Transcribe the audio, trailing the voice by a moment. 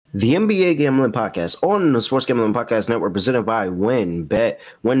The NBA Gambling Podcast on the Sports Gambling Podcast Network, presented by WynnBET.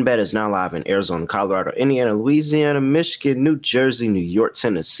 WynnBET is now live in Arizona, Colorado, Indiana, Louisiana, Michigan, New Jersey, New York,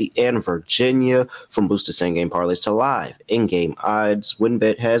 Tennessee, and Virginia. From boosted same-game parlays to live in-game odds,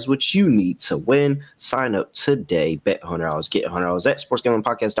 WynnBET has what you need to win. Sign up today. Bet $100, get $100 at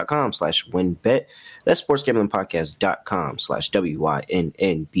sportsgamblingpodcast.com/WynnBET. That's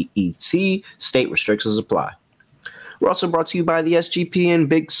sportsgamblingpodcast.com/WYNNBET. State restrictions apply. We're also brought to you by the SGPN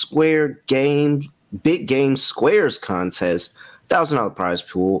Big Game Squares contest, $1,000 prize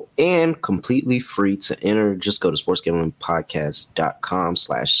pool, and completely free to enter. Just go to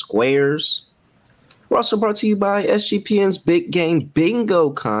sportsgamblingpodcast.com/squares. We're also brought to you by SGPN's Big Game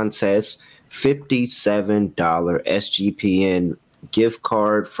Bingo contest, $57 SGPN gift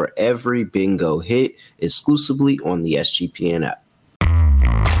card for every bingo hit, exclusively on the SGPN app.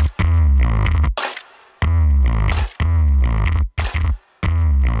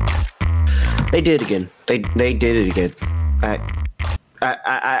 They did again. They did it again.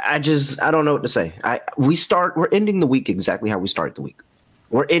 I don't know what to say. We're ending the week exactly how we started the week.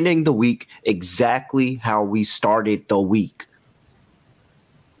 We're ending the week exactly how we started the week.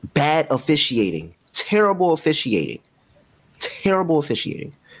 Bad officiating, terrible officiating.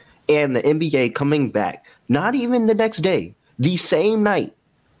 And the NBA coming back, not even the next day, the same night,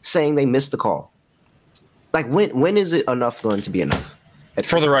 saying they missed the call. Like, when is it enough going to be enough?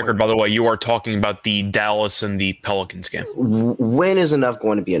 For the record, by the way, you are talking about the Dallas and the Pelicans game. When is enough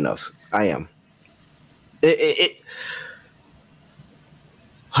going to be enough? I am.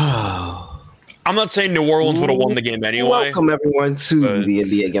 I'm not saying New Orleans would have won the game anyway. Welcome, everyone, to the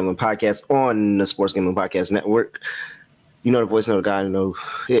NBA Gambling Podcast on the Sports Gambling Podcast Network. You know the voice, know the guy.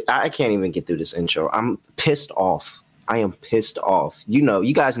 I can't even get through this intro. I'm pissed off. I am pissed off.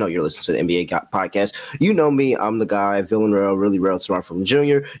 You guys know you're listening to the NBA podcast. You know me. I'm the guy, Villain Rail, really real smart from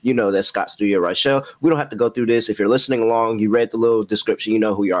Junior. You know that's Scott Studio Rochelle. We don't have to go through this. If you're listening along, you read the little description, you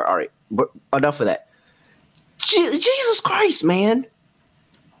know who you are. All right, but enough of that. Jesus Christ, man.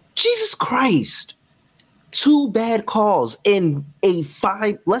 Jesus Christ. 2 bad calls in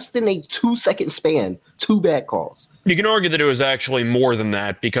less than a 2-second span. 2 bad calls. You can argue that it was actually more than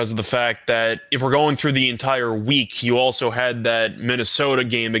that because of the fact that if we're going through the entire week, you also had that Minnesota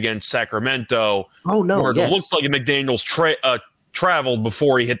game against Sacramento. Oh, no, where it looked like McDaniels traveled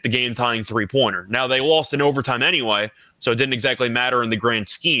before he hit the game-tying three-pointer. Now, they lost in overtime anyway, so it didn't exactly matter in the grand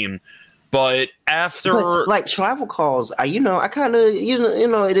scheme. But after... But, travel calls, I kind of,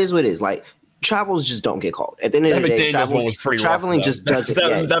 it is what it is. Like, travels just don't get called. At the end of the day, traveling just doesn't.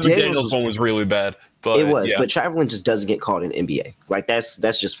 That McDaniels one was really bad. But it was, but traveling just doesn't get called in NBA. Like, that's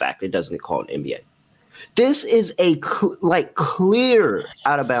just fact. It doesn't get called in NBA. This is a clear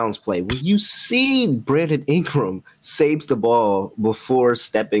out of bounds play. When you see Brandon Ingram saves the ball before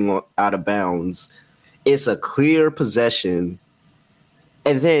stepping out of bounds, it's a clear possession.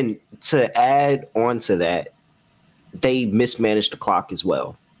 And then to add on to that, they mismanaged the clock as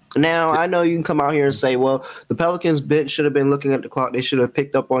well. Now, I know you can come out here and say, well, the Pelicans bench should have been looking at the clock. They should have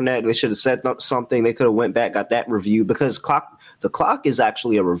picked up on that. They should have set up something. They could have went back, got that reviewed, because the clock is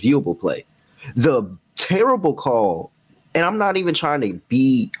actually a reviewable play. The terrible call, and I'm not even trying to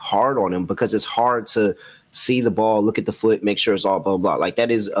be hard on him because it's hard to see the ball, look at the foot, make sure it's all blah, blah. Like,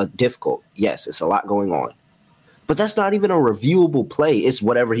 that is difficult. Yes, it's a lot going on. But that's not even a reviewable play. It's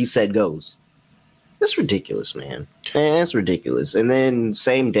whatever he said goes. It's ridiculous, man. It's ridiculous. And then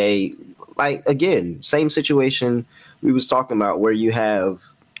same day, again, same situation we was talking about where you have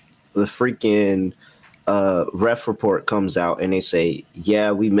the freaking ref report comes out and they say,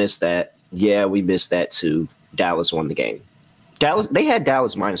 yeah, we missed that. Yeah, we missed that too. Dallas won the game. They had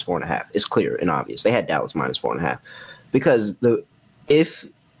Dallas minus 4.5. It's clear and obvious. They had Dallas minus 4.5 because if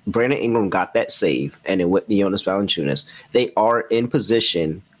Brandon Ingram got that save and it went to Jonas Valanciunas, they are in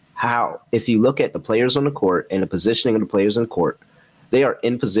position. If you look at the players on the court and the positioning of the players in the court, they are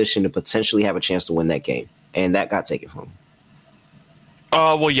in position to potentially have a chance to win that game. And that got taken from them.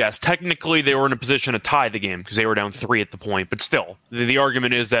 Well, yes. Technically, they were in a position to tie the game because they were down 3 at the point. But still, the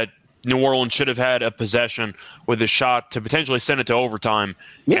argument is that New Orleans should have had a possession with a shot to potentially send it to overtime.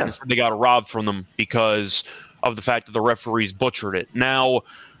 Yeah. And instead they got robbed from them because of the fact that the referees butchered it. Now,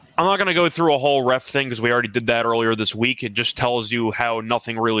 I'm not going to go through a whole ref thing because we already did that earlier this week. It just tells you how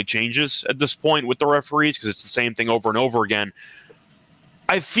nothing really changes at this point with the referees because it's the same thing over and over again.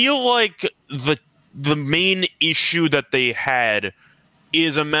 I feel like the main issue that they had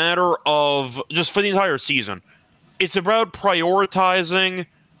is a matter of, just for the entire season, it's about prioritizing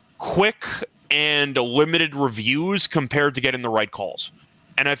quick and limited reviews compared to getting the right calls.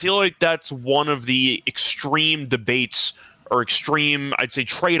 And I feel like that's one of the extreme debates or extreme, I'd say,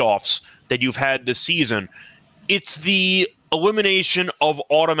 trade-offs that you've had this season. It's the elimination of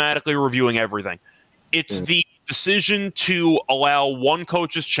automatically reviewing everything. It's the decision to allow one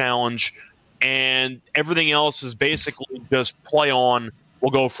coach's challenge, and everything else is basically just play on.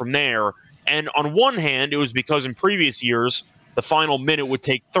 We'll go from there. And on one hand, it was because in previous years, the final minute would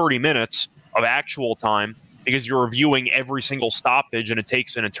take 30 minutes of actual time because you're reviewing every single stoppage and it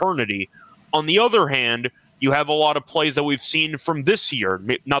takes an eternity. On the other hand, you have a lot of plays that we've seen from this year.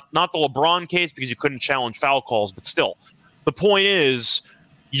 Not the LeBron case because you couldn't challenge foul calls, but still. The point is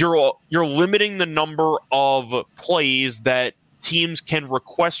you're limiting the number of plays that teams can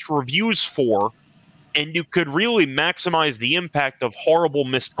request reviews for, and you could really maximize the impact of horrible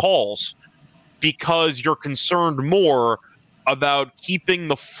missed calls because you're concerned more about keeping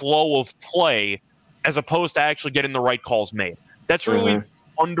the flow of play as opposed to actually getting the right calls made. That's really the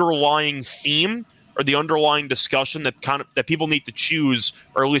underlying theme or the underlying discussion that people need to choose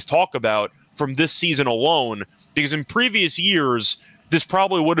or at least talk about from this season alone, because in previous years, this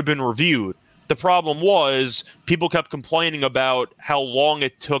probably would have been reviewed. The problem was people kept complaining about how long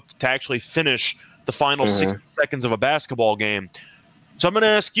it took to actually finish the final 60 seconds of a basketball game. So I'm going to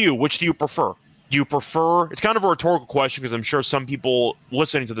ask you, which do you prefer? Do you prefer, it's kind of a rhetorical question because I'm sure some people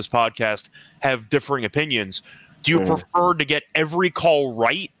listening to this podcast have differing opinions. Do you prefer to get every call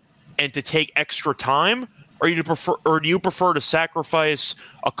right and to take extra time, or do you prefer to sacrifice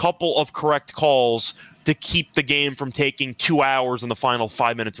a couple of correct calls to keep the game from taking 2 hours in the final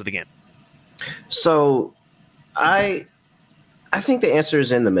 5 minutes of the game? So I think the answer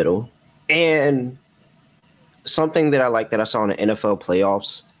is in the middle. And something that I like that I saw in the NFL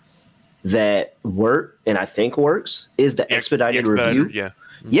playoffs that worked and I think works is the expedited review.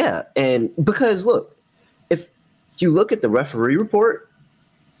 Yeah. And because look, if you look at the referee report,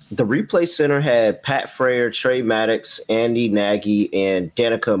 the replay center had Pat Frayer, Trey Maddox, Andy Nagy, and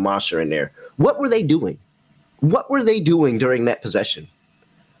Danica Mosher in there. What were they doing? What were they doing during that possession?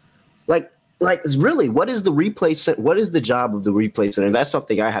 Like really, what is the replay center? What is the job of the replay center? That's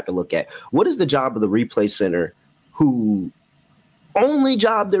something I have to look at. What is the job of the replay center who only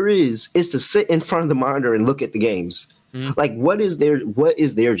job there is to sit in front of the monitor and look at the games? Like, what is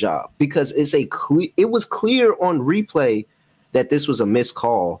their job? Because it was clear on replay that this was a missed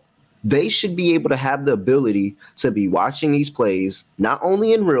call. They should be able to have the ability to be watching these plays, not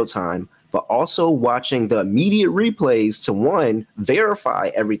only in real time, but also watching the immediate replays to, one,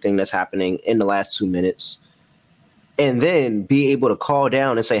 verify everything that's happening in the last 2 minutes, and then be able to call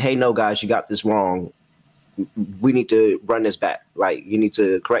down and say, hey, no, guys, you got this wrong. We need to run this back. Like, you need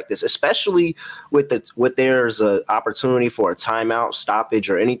to correct this, especially with there's an opportunity for a timeout, stoppage,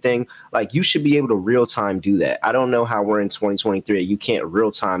 or anything. Like, you should be able to real time do that. I don't know how we're in 2023. You can't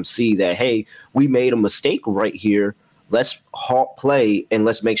real time see that, hey, we made a mistake right here. Let's halt play and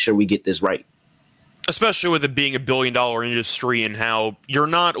let's make sure we get this right. Especially with it being $1 billion industry and how you're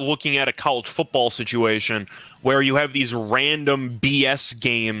not looking at a college football situation where you have these random BS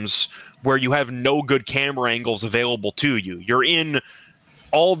games where you have no good camera angles available to you. You're in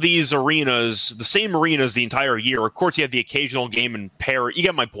all these arenas, the same arenas the entire year. Of course, you have the occasional game in Paris. You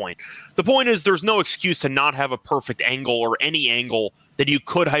get my point. The point is there's no excuse to not have a perfect angle or any angle that you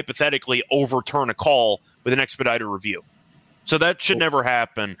could hypothetically overturn a call with an expedited review. So that should never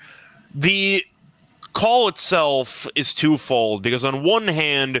happen. The call itself is twofold because on one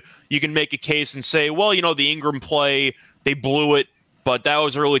hand, you can make a case and say, well, the Ingram play, they blew it, but that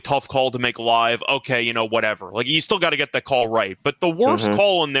was a really tough call to make live. Okay, whatever. Like, you still got to get that call right. But the worst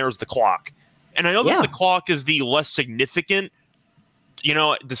call in there is the clock. And I know that the clock is the less significant,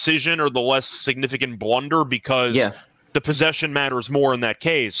 decision or the less significant blunder because the possession matters more in that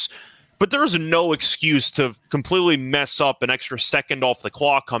case. But there's no excuse to completely mess up an extra second off the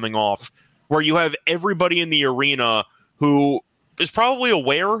clock coming off where you have everybody in the arena who is probably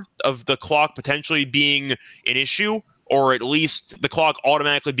aware of the clock potentially being an issue, or at least the clock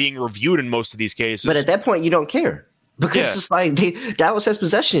automatically being reviewed in most of these cases. But at that point, you don't care because it's like Dallas has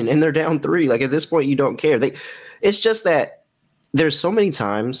possession and they're down 3. Like, at this point, you don't care. It's just that there's so many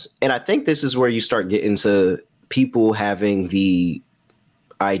times, and I think this is where you start getting to people having the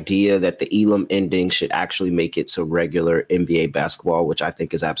idea that the Elam ending should actually make it to regular NBA basketball, which I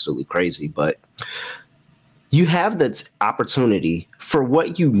think is absolutely crazy. But you have this opportunity for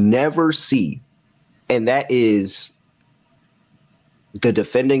what you never see, and that is the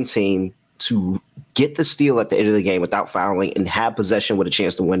defending team to get the steal at the end of the game without fouling and have possession with a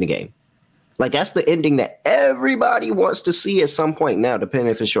chance to win the game. Like, that's the ending that everybody wants to see at some point. Now, depending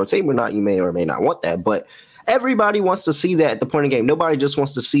if it's short team or not, you may or may not want that, but everybody wants to see that at the point of the game. Nobody just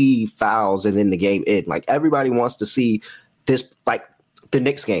wants to see fouls and then the game end. Like, everybody wants to see this, like the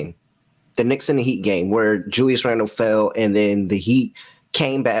Knicks game, the Knicks and the Heat game where Julius Randle fell and then the Heat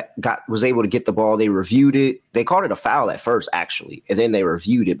came back, was able to get the ball. They reviewed it. They called it a foul at first, actually, and then they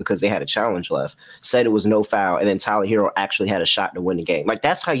reviewed it because they had a challenge left, said it was no foul, and then Tyler Hero actually had a shot to win the game. Like,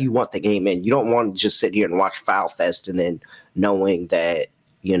 that's how you want the game in. You don't want to just sit here and watch Foul Fest and then knowing that,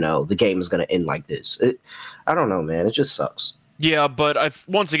 you know, the game is going to end like this. I don't know, man. It just sucks. Yeah, but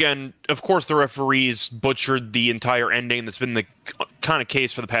once again, of course, the referees butchered the entire ending. That's been the kind of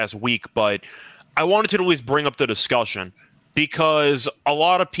case for the past week, but I wanted to at least bring up the discussion, because a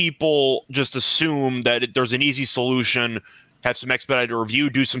lot of people just assume that there's an easy solution, have some expedited review,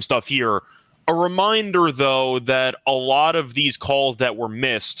 do some stuff here. A reminder, though, that a lot of these calls that were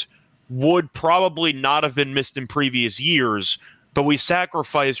missed would probably not have been missed in previous years, but we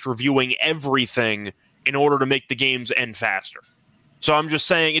sacrificed reviewing everything in order to make the games end faster. So I'm just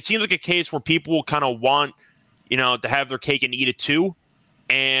saying, it seems like a case where people kind of want, you know, to have their cake and eat it too,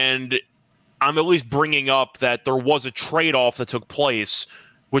 and I'm at least bringing up that there was a trade-off that took place,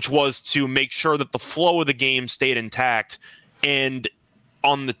 which was to make sure that the flow of the game stayed intact. And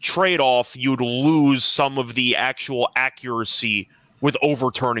on the trade-off, you'd lose some of the actual accuracy with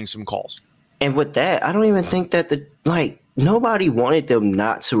overturning some calls. And with that, I don't even think that nobody wanted them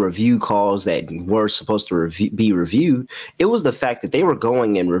not to review calls that were supposed to be reviewed. It was the fact that they were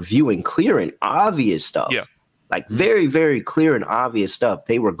going and reviewing clear and obvious stuff. Yeah. Like very, very clear and obvious stuff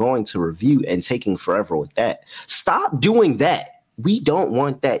they were going to review and taking forever with that. Stop doing that. We don't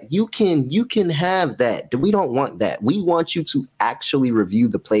want that. You can have that. We don't want that. We want you to actually review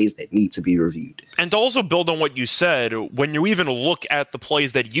the plays that need to be reviewed. And to also build on what you said, when you even look at the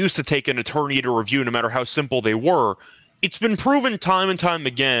plays that used to take an eternity to review, no matter how simple they were, it's been proven time and time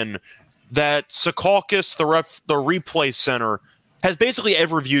again that Secaucus, the replay center, has basically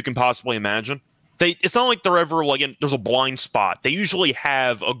every review you can possibly imagine. It's not like they're ever there's a blind spot. They usually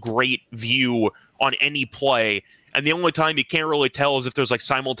have a great view on any play, and the only time you can't really tell is if there's like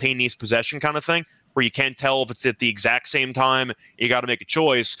simultaneous possession kind of thing, where you can't tell if it's at the exact same time. You got to make a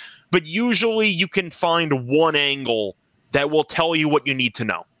choice. But usually you can find one angle that will tell you what you need to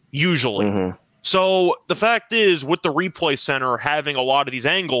know, usually. Mm-hmm. So the fact is, with the replay center having a lot of these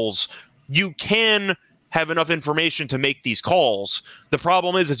angles, you can have enough information to make these calls. The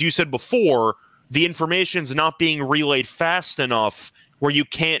problem is, as you said before, the information's not being relayed fast enough where you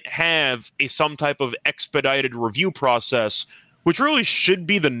can't have some type of expedited review process, which really should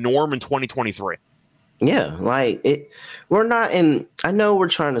be the norm in 2023. Yeah, we're not in, I know we're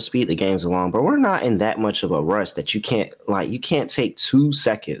trying to speed the games along, but we're not in that much of a rush that you can't take 2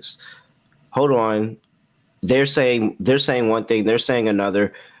 seconds. Hold on. They're saying one thing, they're saying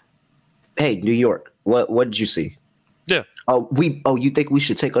another. Hey, New York, what did you see? Yeah. You think we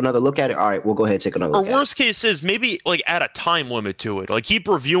should take another look at it? All right, we'll go ahead and take another look at it. Or worst case is maybe add a time limit to it. Keep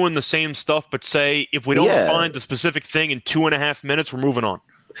reviewing the same stuff, but say if we don't find the specific thing in 2.5 minutes, we're moving on.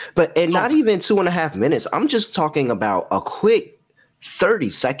 But not even 2.5 minutes. I'm just talking about a quick 30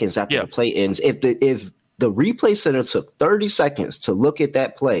 seconds after the play ends. If the replay center took 30 seconds to look at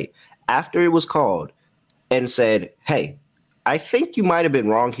that play after it was called and said, hey, I think you might have been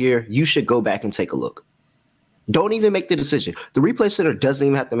wrong here. You should go back and take a look. Don't even make the decision. The replay center doesn't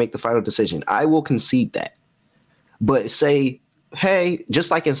even have to make the final decision. I will concede that. But say, hey,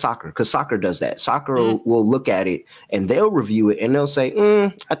 just like in soccer, because soccer does that. Soccer will look at it and they'll review it and they'll say,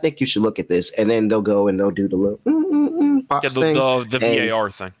 I think you should look at this. And then they'll go and they'll do the little pops thing. The VAR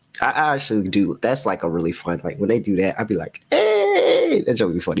thing. I actually do. That's a really fun. When they do that, I'd be like, hey, that's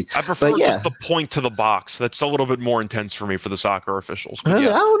really funny. I prefer just the point to the box. That's a little bit more intense for me for the soccer officials. I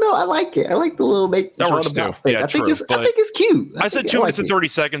don't know. I like it. I like the little thing. Yeah, I think it's cute. I said 2 minutes and 30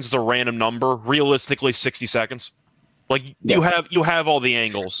 seconds is a random number. Realistically, 60 seconds. You have all the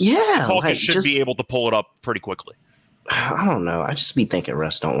angles. Yeah, Secaucus should be able to pull it up pretty quickly. I don't know. I just be thinking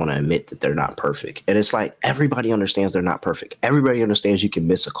refs don't want to admit that they're not perfect. And it's everybody understands they're not perfect. Everybody understands you can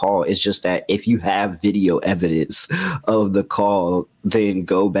miss a call. It's just that if you have video evidence of the call, then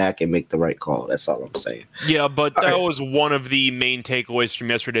go back and make the right call. That's all I'm saying. Yeah, but that was one of the main takeaways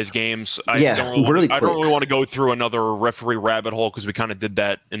from yesterday's games. I don't really want to go through another referee rabbit hole because we kind of did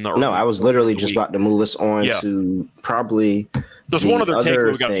that in the early I was literally just about to move us on to probably there's one other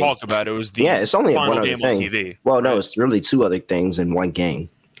takeaway we got to talk about. It was the it's only final one other game thing. on TV. Well, no, it's really 2 other things in one game.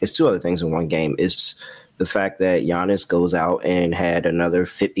 It's 2 other things in one game. It's the fact that Giannis goes out and had another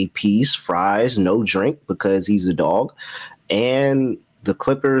 50-piece fries, no drink because he's a dog. And the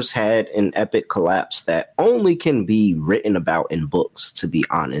Clippers had an epic collapse that only can be written about in books, to be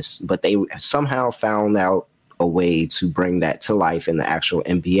honest. But they somehow found out a way to bring that to life in the actual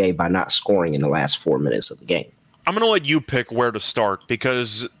NBA by not scoring in the last 4 minutes of the game. I'm going to let you pick where to start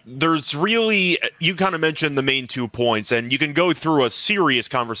because there's really, you kind of mentioned the main 2 points, and you can go through a serious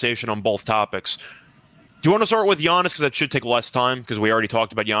conversation on both topics. Do you want to start with Giannis because that should take less time because we already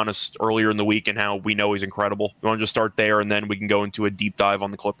talked about Giannis earlier in the week and how we know he's incredible? You want to just start there and then we can go into a deep dive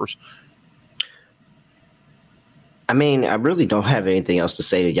on the Clippers? I mean, I really don't have anything else to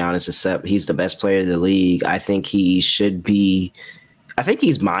say to Giannis except he's the best player of the league. I think he should be. I think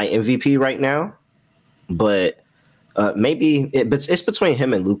he's my MVP right now, but but it's between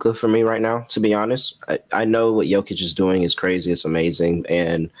him and Luka for me right now. To be honest, I know what Jokic is doing is crazy. It's amazing,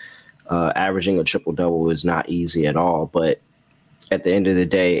 and averaging a triple double is not easy at all. But at the end of the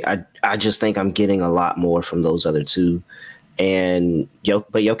day, I just think I'm getting a lot more from those other two. And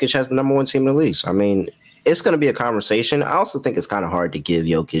but Jokic has the number 1 team in the league. So, I mean, it's going to be a conversation. I also think it's kind of hard to give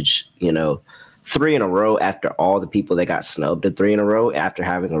Jokic, 3 in a row after all the people that got snubbed at 3 in a row after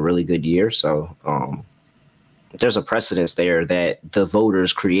having a really good year. So there's a precedence there that the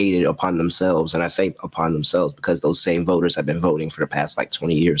voters created upon themselves. And I say upon themselves because those same voters have been voting for the past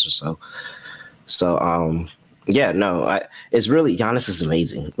 20 years or so. So, it's really Giannis is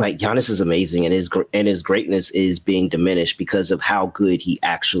amazing. Giannis is amazing, and his greatness is being diminished because of how good he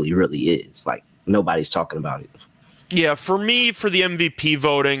actually really is. Nobody's talking about it. Yeah, for me, for the MVP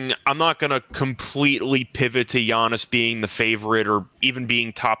voting, I'm not going to completely pivot to Giannis being the favorite or even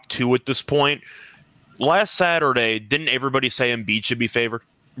being top 2 at this point. Last Saturday, didn't everybody say Embiid should be favored?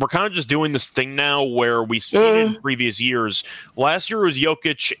 We're kind of just doing this thing now where we've seen it in previous years. Last year it was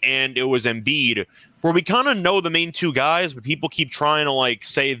Jokic and it was Embiid, where we kind of know the main 2 guys, but people keep trying to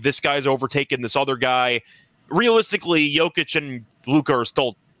say this guy's overtaken this other guy. Realistically, Jokic and Luka are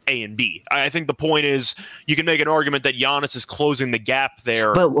still A and B. I think the point is you can make an argument that Giannis is closing the gap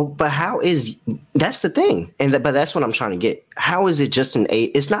there. But how is that's the thing, but that's what I'm trying to get. How is it just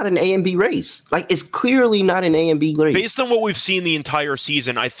it's not an A and B race? It's clearly not an A and B race. Based on what we've seen the entire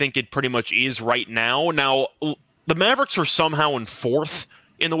season, I think it pretty much is right now. Now the Mavericks are somehow in 4th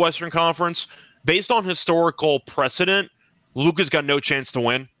in the Western Conference. Based on historical precedent, Luka's got no chance to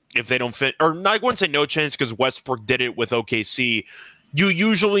win if they don't fit. Or I wouldn't say no chance because Westbrook did it with OKC. You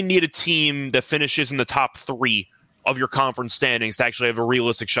usually need a team that finishes in the top 3 of your conference standings to actually have a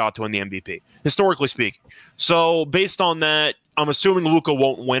realistic shot to win the MVP, historically speaking. So based on that, I'm assuming Luka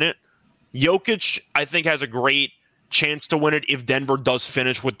won't win it. Jokic, I think, has a great chance to win it if Denver does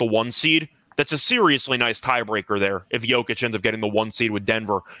finish with the 1 seed. That's a seriously nice tiebreaker there if Jokic ends up getting the 1 seed with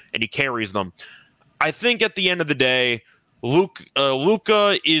Denver and he carries them. I think at the end of the day,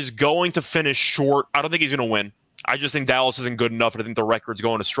 Luka is going to finish short. I don't think he's going to win. I just think Dallas isn't good enough, and I think the record's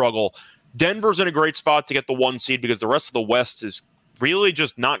going to struggle. Denver's in a great spot to get the 1 seed because the rest of the West is really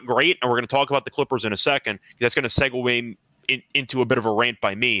just not great, and we're going to talk about the Clippers in a second. That's going to segue into a bit of a rant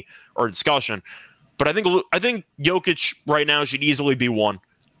by me or a discussion. But I think Jokic right now should easily be 1.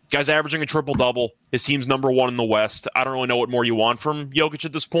 Guy's averaging a triple-double. His team's number 1 in the West. I don't really know what more you want from Jokic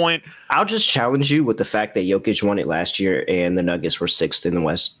at this point. I'll just challenge you with the fact that Jokic won it last year and the Nuggets were 6th in the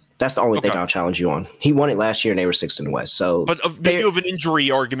West. That's the only thing I'll challenge you on. He won it last year and they were 6th in the West. So, but you have an injury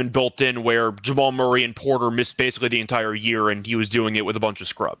argument built in where Jamal Murray and Porter missed basically the entire year, and he was doing it with a bunch of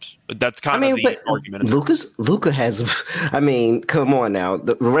scrubs. That's kind of the argument. Luka has. I mean, come on now.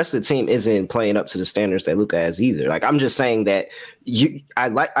 The rest of the team isn't playing up to the standards that Luka has either. I'm just saying that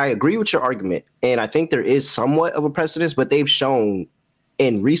I agree with your argument, and I think there is somewhat of a precedence, but they've shown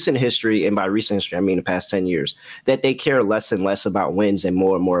in recent history, and by recent history, I mean the past 10 years, that they care less and less about wins and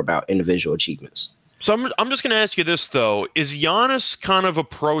more about individual achievements. So I'm just going to ask you this, though. Is Giannis kind of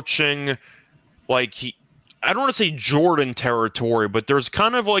approaching, I don't want to say Jordan territory, but there's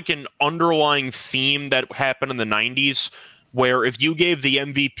kind of an underlying theme that happened in the 90s where if you gave the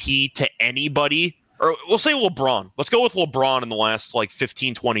MVP to anybody, or we'll say LeBron. Let's go with LeBron in the last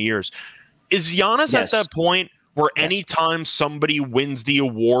 15, 20 years. Is Giannis at that point where anytime somebody wins the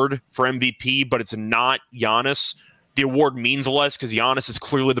award for MVP, but it's not Giannis, the award means less because Giannis is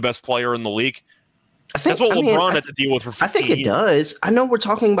clearly the best player in the league? That's what LeBron had to deal with for 15 years. I think it does. I know we're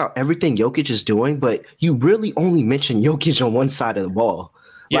talking about everything Jokic is doing, but you really only mention Jokic on one side of the ball.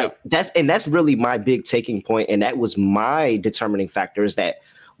 That's really my big taking point, and that was my determining factor is that,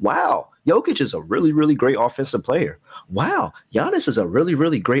 wow, Jokic is a really, really great offensive player. Wow, Giannis is a really,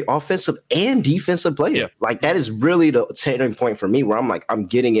 really great offensive and defensive player. Yeah. That is really the turning point for me where I'm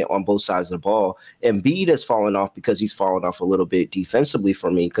getting it on both sides of the ball. Embiid has fallen off because he's fallen off a little bit defensively for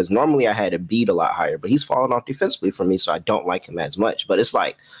me because normally I had Embiid a lot higher, but he's fallen off defensively for me, so I don't like him as much. But it's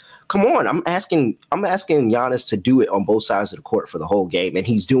come on, I'm asking Giannis to do it on both sides of the court for the whole game, and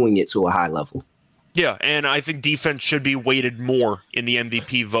he's doing it to a high level. Yeah, and I think defense should be weighted more in the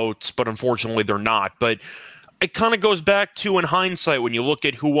MVP votes, but unfortunately they're not. But it kind of goes back to, in hindsight, when you look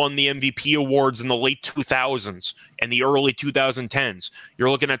at who won the MVP awards in the late 2000s and the early 2010s. You're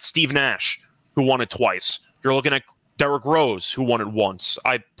looking at Steve Nash, who won it twice. You're looking at Derrick Rose, who won it once.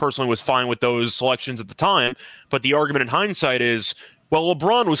 I personally was fine with those selections at the time, but the argument in hindsight is, well,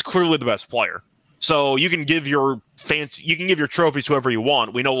 LeBron was clearly the best player. So you can give your trophies to whoever you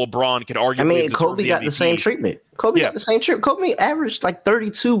want. We know LeBron can argue. I mean, Kobe got the same treatment. Kobe got the same treatment. Kobe averaged like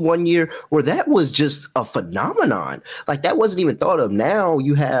 32 one year, where that was just a phenomenon. Like, that wasn't even thought of. Now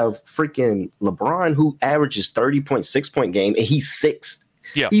you have freaking LeBron, who averages 30.6-point game, and he's sixth.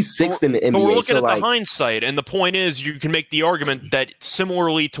 Yeah, he's sixth in the NBA. But we're looking at the hindsight, and the point is, you can make the argument that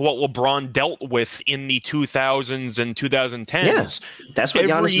similarly to what LeBron dealt with in the 2000s and 2010s, that's what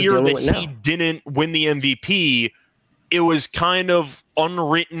every Giannis year is that dealing with he now. didn't win the MVP, it was kind of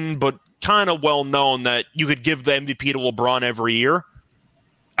unwritten, but kind of well known that you could give the MVP to LeBron every year.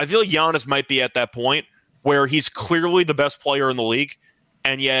 I feel like Giannis might be at that point where he's clearly the best player in the league,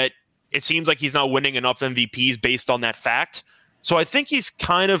 and yet it seems like he's not winning enough MVPs based on that fact. So I think he's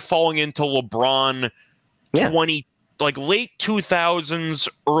kind of falling into LeBron late 2000s,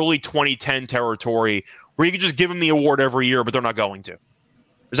 early 2010 territory, where you could just give him the award every year, but they're not going to.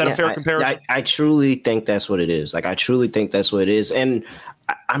 Is that a fair comparison? I truly think that's what it is. Like, I truly think that's what it is. And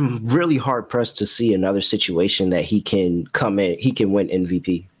I'm really hard pressed to see another situation that he can come in, he can win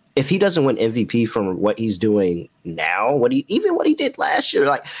MVP. If he doesn't win MVP from what he's doing now, what he did last year,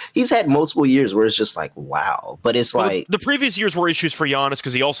 like, he's had multiple years where it's just like, wow. But it's like the previous years were issues for Giannis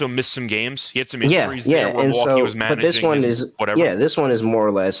because he also missed some games. He had some injuries there where Milwaukee was managing. But this one is whatever. Yeah, this one is more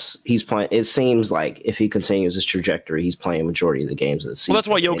or less he's playing. It seems like if he continues his trajectory, he's playing majority of the games of the season. Well, that's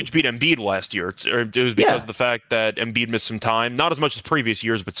why Jokic beat Embiid last year. It was because of the fact that Embiid missed some time, not as much as previous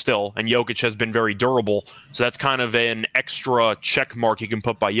years, but still. And Jokic has been very durable, so that's kind of an extra check mark you can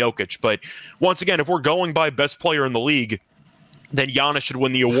put by Jokic. But once again, if we're going by best player in the league, then Giannis should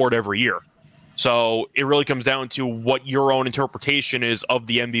win the award every year. So it really comes down to what your own interpretation is of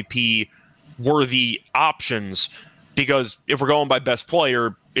the MVP worthy options, because if we're going by best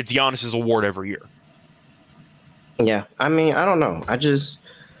player, it's Giannis's award every year. Yeah, I mean, I don't know. I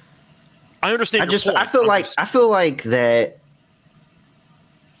understand. I feel like that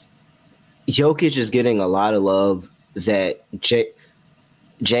Jokic is getting a lot of love that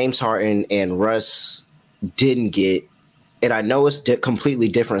James Harden and Russ didn't get. And I know it's completely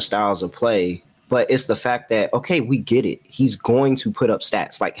different styles of play, but it's the fact that, okay, we get it. He's going to put up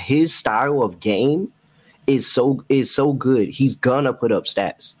stats. Like, his style of game is so good. He's gonna put up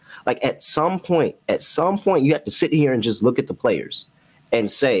stats. Like, at some point, you have to sit here and just look at the players and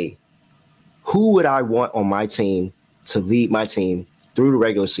say, who would I want on my team to lead my team through the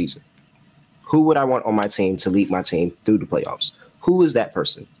regular season? Who would I want on my team to lead my team through the playoffs? Who is that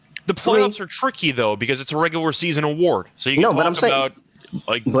person? The playoffs are tricky though, because it's a regular season award. So you can I'm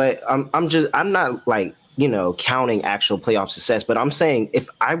not like, counting actual playoff success, but I'm saying if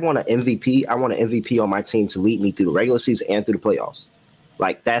I want an MVP, I want an MVP on my team to lead me through the regular season and through the playoffs.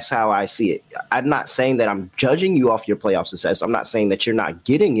 Like, that's how I see it. I'm not saying that I'm judging you off your playoff success. I'm not saying that you're not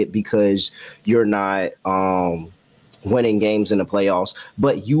getting it because you're not winning games in the playoffs,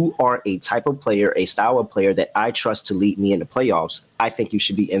 but you are a type of player, a style of player that I trust to lead me in the playoffs. I think you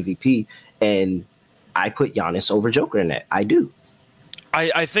should be MVP, and I put Giannis over Joker in that. I do.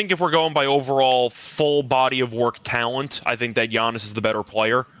 I think if we're going by overall full body of work talent, I think that Giannis is the better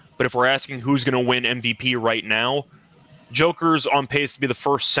player. But if we're asking who's going to win MVP right now, Joker's on pace to be the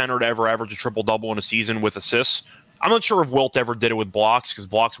first center to ever average a triple-double in a season with assists. I'm not sure if Wilt ever did it with blocks, because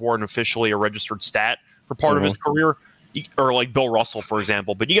blocks weren't officially a registered stat for part of his career, or like Bill Russell, for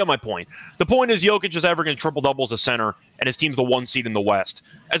example. But you get my point. The point is Jokic is averaging triple-double as a center, and his team's the 1 seed in the West.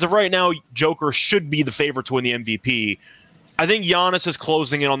 As of right now, Joker should be the favorite to win the MVP. I think Giannis is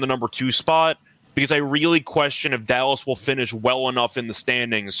closing in on the number 2 spot, because I really question if Dallas will finish well enough in the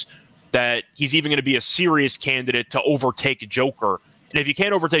standings that he's even going to be a serious candidate to overtake Joker. And if you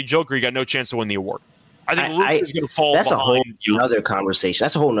can't overtake Joker, you got no chance to win the award. I think Luka is going to fall behind. That's a whole other conversation.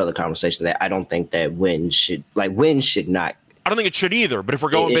 That's a whole other conversation that I don't think that wins should not. I don't think it should either. But if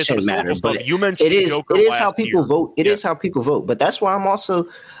we're going based on historical stuff, you mentioned Joker it is how people vote. It is how people vote. But that's why I'm also,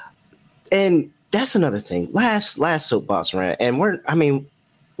 and that's another thing. Last soapbox rant, and we're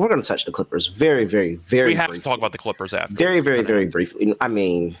going to touch the Clippers very, very, very. We have briefly. to talk about the Clippers after. Very, very, very briefly. I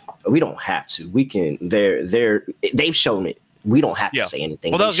mean, we don't have to. We can. They've shown it. We don't have to say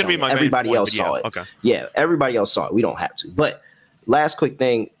anything. Well, that was going to be my everybody main point, else saw it. Okay. Yeah, everybody else saw it. We don't have to. But last quick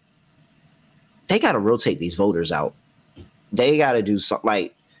thing, they got to rotate these voters out. They got to do something.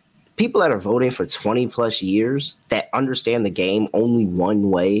 Like, people that are voting for 20 plus years that understand the game only one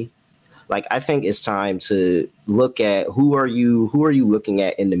way. Like, I think it's time to look at who are you looking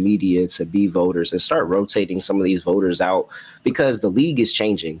at in the media to be voters, and start rotating some of these voters out, because the league is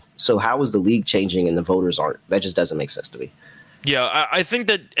changing. So how is the league changing and the voters aren't? That just doesn't make sense to me. Yeah, I think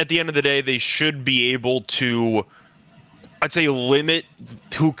that at the end of the day, they should be able to, I'd say, limit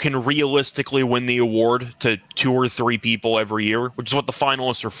who can realistically win the award to 2 or 3 people every year, which is what the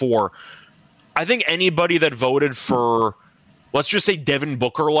finalists are for. I think anybody that voted for, let's just say, Devin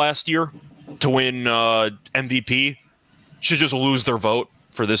Booker last year to win MVP should just lose their vote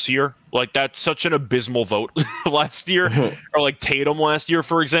for this year. Like, that's such an abysmal vote last year. Or like Tatum last year,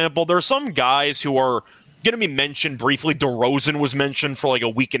 for example. There are some guys who are going to be mentioned briefly. DeRozan was mentioned for like a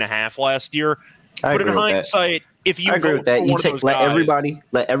week and a half last year. But in hindsight, if you agree with that, you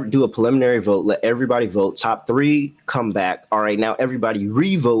do a preliminary vote, let everybody vote. Top 3 come back. All right, now everybody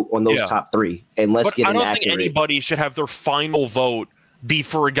re-vote on those top 3, and let's get an accurate. I don't think anybody should have their final vote be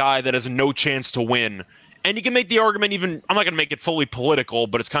for a guy that has no chance to win. And you can make the argument, even, I'm not going to make it fully political,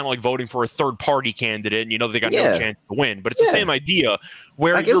 but it's kind of like voting for a third-party candidate, and you know they got no chance to win. But it's the same idea.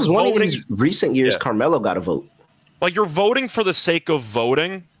 Where like, it was one of these recent years, Carmelo got a vote. Like, you're voting for the sake of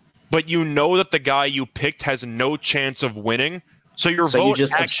voting, but you know that the guy you picked has no chance of winning, so your vote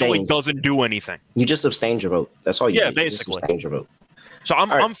just actually doesn't do anything. You just abstained your vote. That's all you do. Basically. You just abstained your vote. So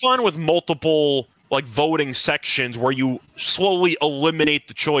I'm fine with multiple like voting sections where you slowly eliminate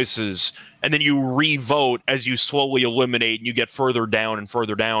the choices, and then you re-vote as you slowly eliminate, and you get further down and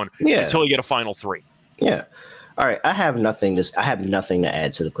further down until you get a final 3. Yeah. All right. I have nothing to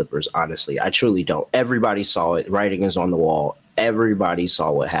add to the Clippers, honestly. I truly don't. Everybody saw it. Writing is on the wall. Everybody saw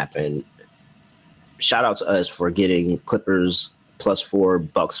what happened. Shout out to us for getting Clippers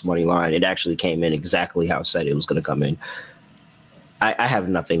 +4 Bucks money line. It actually came in exactly how I said it was going to come in. I have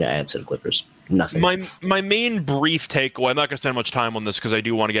nothing to add to the Clippers. Nothing. My main brief takeaway, I'm not going to spend much time on this because I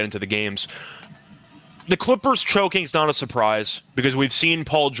do want to get into the games. The Clippers choking is not a surprise because we've seen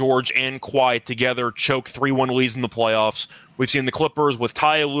Paul George and Kawhi together choke 3-1 leads in the playoffs. We've seen the Clippers with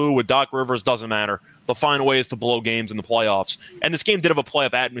Ty Lue, with Doc Rivers, doesn't matter. They'll find ways to blow games in the playoffs. And this game did have a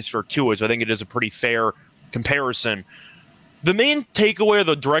playoff atmosphere too, so I think it is a pretty fair comparison. The main takeaway,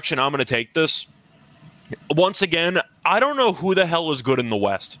 the direction I'm going to take this, once again, I don't know who the hell is good in the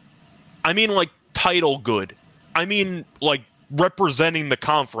West. I mean, like, title good. I mean, like, representing the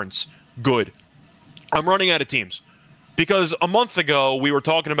conference good. I'm running out of teams. Because a month ago, we were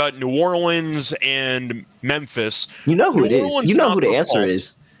talking about New Orleans and Memphis. You know who it is. You know who the answer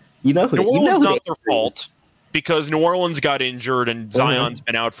is. You know who New Orleans is not their fault because New Orleans got injured and Zion's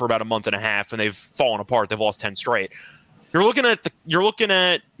been out for about a month and a half, and they've fallen apart. They've lost 10 straight. You're looking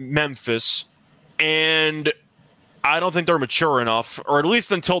at Memphis, and I don't think they're mature enough, or at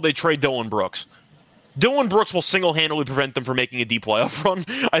least until they trade Dillon Brooks. Dillon Brooks will single-handedly prevent them from making a deep playoff run.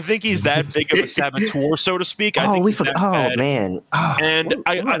 I think he's that big of a saboteur, so to speak. Man.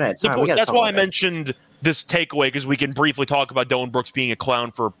 That's why I mentioned this takeaway, because we can briefly talk about Dillon Brooks being a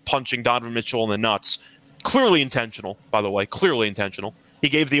clown for punching Donovan Mitchell in the nuts. Clearly intentional, by the way. Clearly intentional. He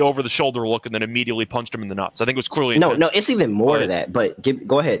gave the over-the-shoulder look and then immediately punched him in the nuts. I think it was clearly intentional. No, it's even more to that. But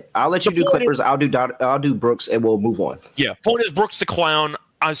go ahead. I'll let you do Clippers. I'll do Brooks, and we'll move on. Yeah, point is Brooks the clown.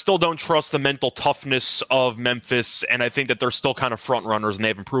 I still don't trust the mental toughness of Memphis, and I think that they're still kind of front runners, and they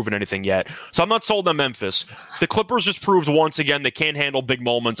haven't proven anything yet. So I'm not sold on Memphis. The Clippers just proved once again they can't handle big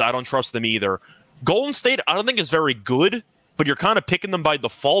moments. I don't trust them either. Golden State, I don't think is very good, but you're kind of picking them by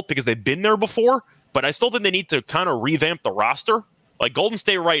default because they've been there before. But I still think they need to kind of revamp the roster. Like, Golden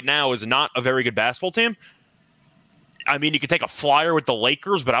State right now is not a very good basketball team. I mean, you could take a flyer with the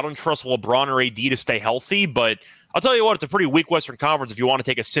Lakers, but I don't trust LeBron or AD to stay healthy. But I'll tell you what, it's a pretty weak Western Conference if you want to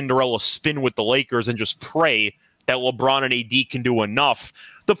take a Cinderella spin with the Lakers and just pray that LeBron and AD can do enough.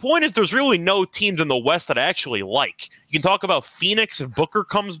 The point is there's really no teams in the West that I actually like. You can talk about Phoenix if Booker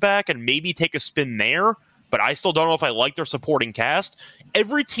comes back and maybe take a spin there, but I still don't know if I like their supporting cast.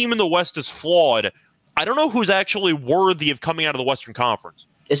 Every team in the West is flawed. I don't know who's actually worthy of coming out of the Western Conference.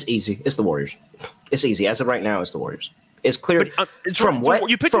 It's easy. It's the Warriors. It's easy. As of right now, it's the Warriors. It's clear from what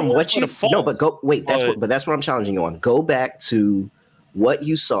you no, but go wait. That's what I'm challenging you on. Go back to what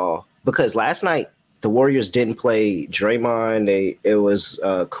you saw, because last night the Warriors didn't play Draymond. It was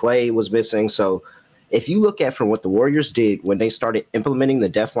Clay was missing. So if you look at from what the Warriors did when they started implementing the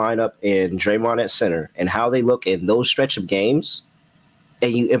depth lineup and Draymond at center and how they look in those stretch of games,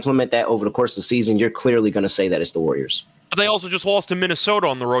 and you implement that over the course of the season, you're clearly going to say that it's the Warriors. But they also just lost to Minnesota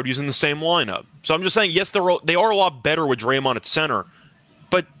on the road using the same lineup. So I'm just saying, yes, they are a lot better with Draymond at center.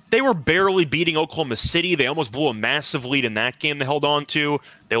 But they were barely beating Oklahoma City. They almost blew a massive lead in that game they held on to.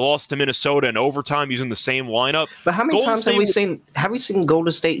 They lost to Minnesota in overtime using the same lineup. But how many times have we seen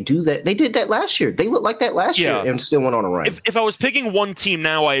Golden State do that? They did that last year. They looked like that last year and still went on a run. If I was picking one team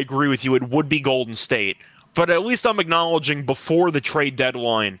now, I agree with you. It would be Golden State. But at least I'm acknowledging before the trade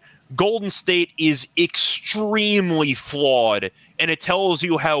deadline, Golden State is extremely flawed, and it tells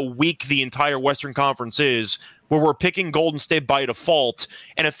you how weak the entire Western Conference is, where we're picking Golden State by default,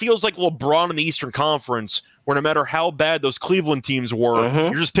 and it feels like LeBron in the Eastern Conference, where no matter how bad those Cleveland teams were,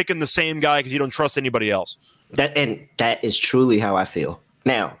 you're just picking the same guy because you don't trust anybody else. That is truly how I feel.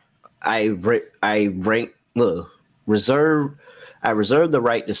 Now, I reserve the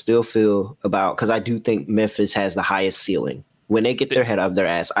right to still feel about, because I do think Memphis has the highest ceiling. When they get their head out of their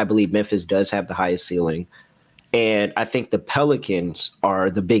ass, I believe Memphis does have the highest ceiling. And I think the Pelicans are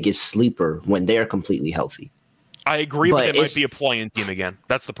the biggest sleeper when they're completely healthy. I agree, but they might be a play-in team again.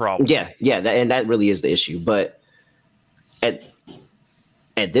 That's the problem. Yeah, and that really is the issue. But at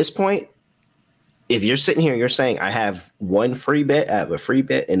this point, if you're sitting here and you're saying, I have a free bet,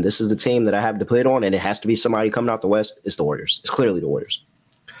 and this is the team that I have to put it on, and it has to be somebody coming out the West, it's the Warriors. It's clearly the Warriors.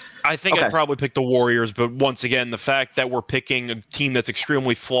 I think I'd probably pick the Warriors, but once again, the fact that we're picking a team that's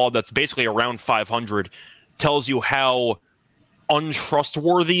extremely flawed, that's basically around 500, tells you how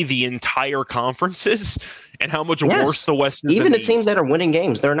untrustworthy the entire conference is and how much worse the West is. Even the teams that are winning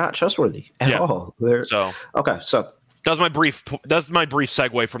games, they're not trustworthy at all. So that's my brief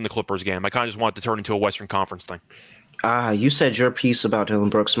segue from the Clippers game. I kind of just wanted to turn into a Western Conference thing. You said your piece about Dillon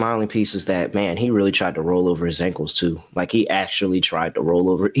Brooks. My only piece is that, man, he really tried to roll over his ankles too. Like, he actually tried to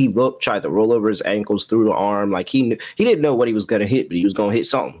roll over. Tried to roll over his ankles through the arm. Like, he didn't know what he was going to hit, but he was going to hit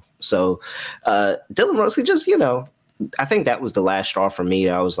something. So Dillon Brooks, he just, I think that was the last straw for me.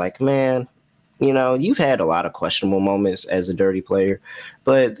 I was like, man, you've had a lot of questionable moments as a dirty player,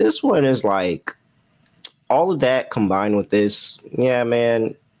 but this one is like, all of that combined with this, yeah,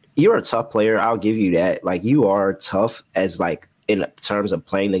 man, you're a tough player. I'll give you that. Like, you are tough as, like, in terms of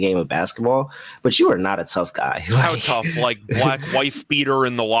playing the game of basketball, but you are not a tough guy. How tough? Like black wife beater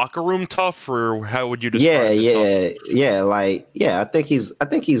in the locker room tough, or how would you describe I think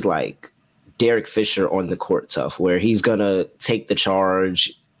he's like Derek Fisher on the court tough, where he's gonna take the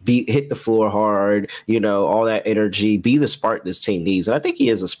charge, hit the floor hard, all that energy, be the spark this team needs. And I think he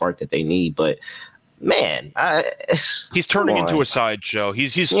is a spark that they need, but man, he's turning into a sideshow.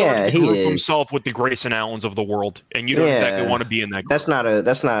 He's starting to group himself with the Grayson Allens of the world, and you don't exactly want to be in that group. That's not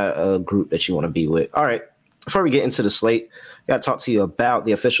a group that you want to be with. All right, before we get into the slate, I got to talk to you about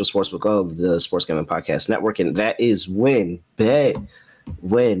the official sportsbook of the Sports Gambling Podcast Network, and that is WynnBET.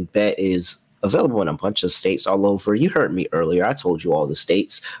 WynnBET is available in a bunch of states all over. You heard me earlier. I told you all the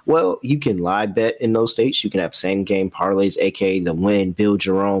states. Well, you can live bet in those states. You can have same game parlays, aka the Wynn, build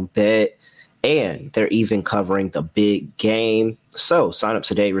your own bet. And they're even covering the big game. So sign up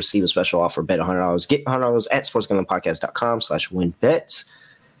today, receive a special offer, bet $100, get $100 at sportsgamblingpodcast.com/winbets.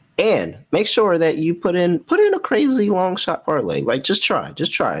 And make sure that you put in a crazy long shot parlay. Like, just try.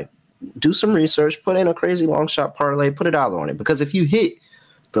 Do some research, put in a crazy long shot parlay, put $1 on it. Because if you hit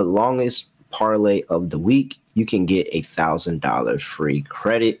the longest parlay of the week, you can get $1,000 free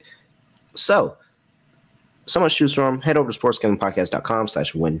credit. So much to choose from. Head over to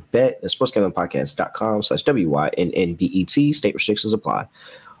sportsgamblingpodcast.com/winbet. That's sportsgamblingpodcast.com/WYNNBET. State restrictions apply.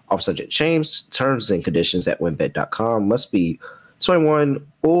 All subject change. Terms and conditions at winbet.com. Must be 21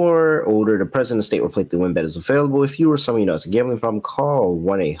 or older. The president of the state where play through WynnBET is available. If you or someone you know has a gambling problem, call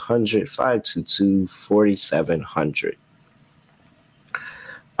 1-800-522-4700.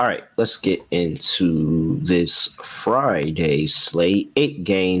 All right, let's get into this Friday slate. 8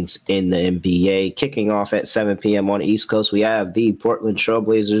 games in the NBA. Kicking off at 7 p.m. on the East Coast, we have the Portland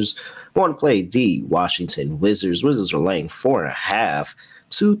Trailblazers going to play the Washington Wizards. Wizards are laying 4.5.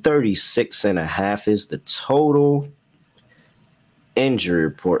 236.5 is the total. Injury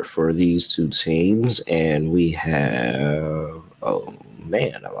report for these two teams. And we have... Oh,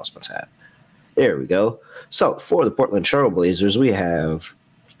 man, I lost my tab. There we go. So, for the Portland Trailblazers, we have...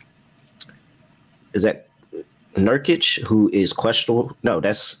 Is that Nurkic, who is questionable? No,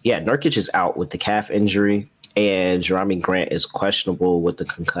 Nurkic is out with the calf injury, and Jerami Grant is questionable with the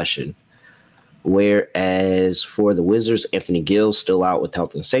concussion. Whereas for the Wizards, Anthony Gill still out with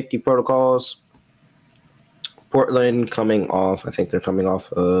health and safety protocols. Portland coming off, I think they're coming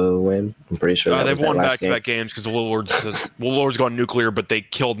off a win. I'm pretty sure they've won back-to-back games because the Lillard's gone nuclear, but they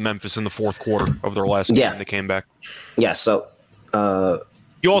killed Memphis in the fourth quarter of their last game. They came back. Yeah, so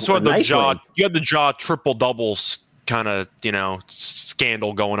you also had the Ja triple doubles kind of,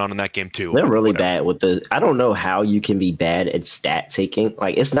 scandal going on in that game too. They're really bad with I don't know how you can be bad at stat taking.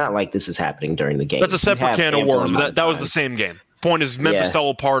 Like, it's not like this is happening during the game. That's a separate can of worms. That was the same game. Point is, Memphis fell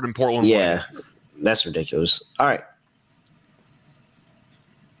apart and Portland won. Yeah, that's ridiculous. All right.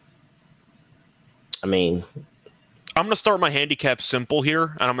 I mean, I'm going to start my handicap simple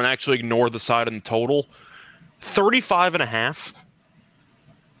here, and I'm going to actually ignore the side and the total. 35.5.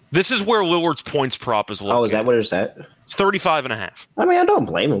 This is where Lillard's points prop is located. Oh, is that what it's at? It's 35.5. I mean, I don't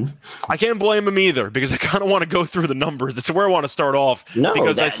blame him. I can't blame him either because I kind of want to go through the numbers. It's where I want to start off. No,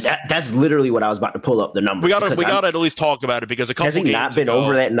 because that's literally what I was about to pull up the numbers. We got to at least talk about it because a couple has he games not been ago,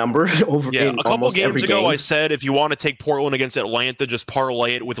 over that number? A couple games ago, I said if you want to take Portland against Atlanta, just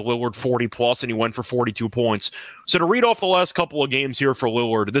parlay it with Lillard 40 plus, and he went for 42 points. So to read off the last couple of games here for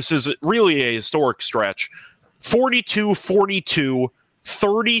Lillard, this is really a historic stretch. 42-42.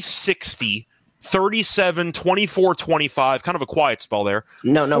 30-60, 37, 24-25, kind of a quiet spell there.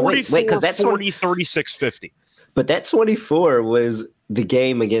 No, wait, because that's 36-50. But that 24 was the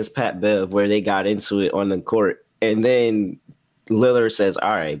game against Pat Bev where they got into it on the court. And then Lillard says,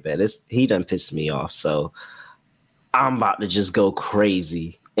 all right, man, he done pissed me off. So I'm about to just go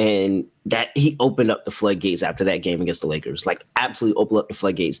crazy. And that he opened up the floodgates after that game against the Lakers. Like, absolutely opened up the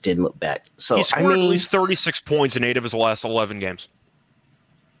floodgates, didn't look back. So he scored at least 36 points in 8 of his last 11 games.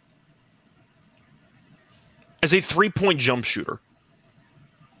 As a 3-point jump shooter.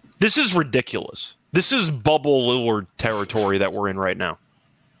 This is ridiculous. This is bubble Lillard territory that we're in right now.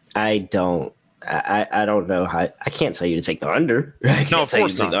 I don't know how. I can't tell you to take the under. No, of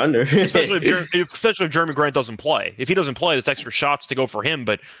course not. The under. especially if Jeremy Grant doesn't play. If he doesn't play, there's extra shots to go for him.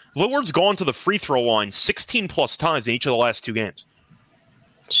 But Lillard's gone to the free throw line 16 plus times in each of the last 2 games.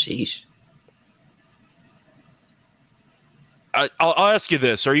 Sheesh. I'll ask you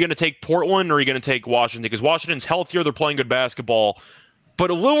this. Are you going to take Portland or are you going to take Washington? Because Washington's healthier. They're playing good basketball.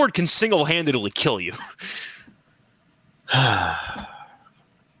 But Lillard can single-handedly kill you. I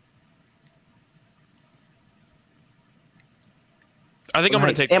think I'm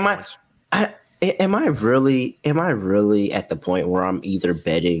going to take the points. Am I really at the point where I'm either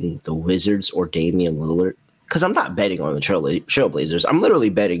betting the Wizards or Damian Lillard? Because I'm not betting on the Trailblazers. I'm literally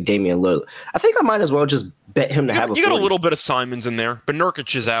betting Damian Lillard. I think I might as well just bet him to have a 40. You got a little bit of Simons in there, but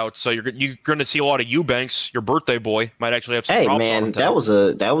Nurkic is out, so you're going to see a lot of Eubanks, your birthday boy, might actually have some props. Hey, man, that was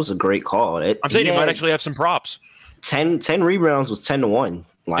a great call. I'm saying he might actually have some props. 10 rebounds was 10-1.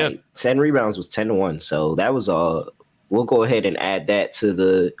 10 rebounds was 10-1. So that was we'll go ahead and add that to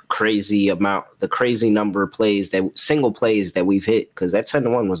the crazy number of single plays that we've hit, because that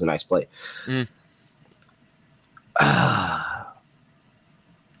 10-1 was a nice play.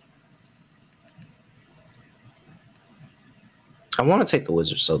 I want to take the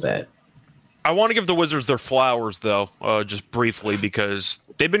Wizards so bad. I want to give the Wizards their flowers, though, just briefly, because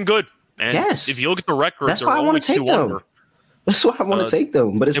they've been good. And yes. If you look at the records, that's why I want to take them. That's why I want to take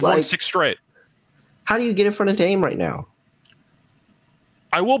them. But it's they've won 6 straight. How do you get in front of Dame right now?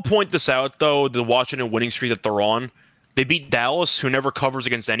 I will point this out, though, the Washington winning streak that they're on. They beat Dallas, who never covers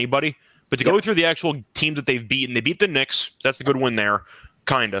against anybody. But to go through the actual teams that they've beaten, they beat the Knicks. That's a good win there,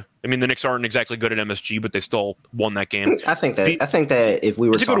 kind of. I mean, the Knicks aren't exactly good at MSG, but they still won that game. I think that if we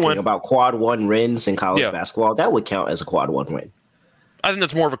were talking about quad 1 wins in college basketball, that would count as a quad 1 win. I think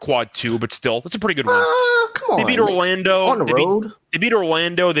that's more of a quad 2, but still, it's a pretty good win. Come on, they beat Orlando on the road. They beat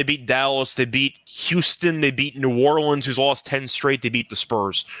Orlando. They beat Dallas. They beat Houston. They beat New Orleans, who's lost 10 straight. They beat the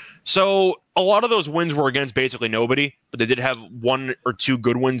Spurs. So a lot of those wins were against basically nobody, but they did have 1 or 2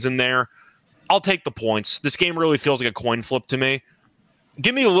 good wins in there. I'll take the points. This game really feels like a coin flip to me.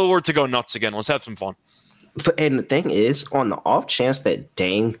 Give me Lillard to go nuts again. Let's have some fun. And the thing is, on the off chance that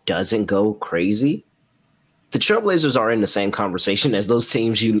Dame doesn't go crazy, the Trailblazers are in the same conversation as those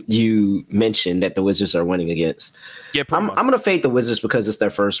teams you mentioned that the Wizards are winning against. Yeah, I'm going to fade the Wizards because it's their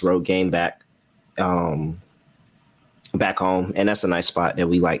first road game back home, and that's a nice spot that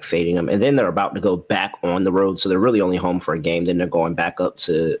we like fading them. And then they're about to go back on the road, so they're really only home for a game. Then they're going back up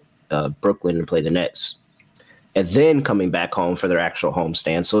to Brooklyn and play the Nets, and then coming back home for their actual home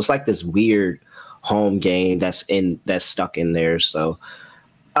stand. So it's like this weird home game that's stuck in there. So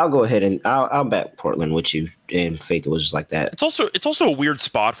I'll go ahead and I'll bet Portland with you and fade the Wizards like that. It's also a weird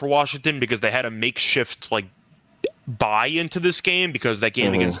spot for Washington because they had a makeshift buy into this game because that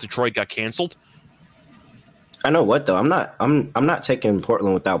game against Detroit got canceled. I know what though. I'm not taking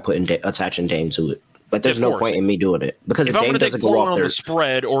Portland without attaching Dame to it. Like, there's no point in me doing it because if Dame doesn't go off on the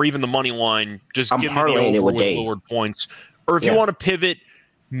spread or even the money line, just give me the over with Lillard points. Or if you want to pivot,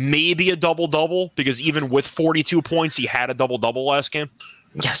 maybe a double-double, because even with 42 points, he had a double-double last game.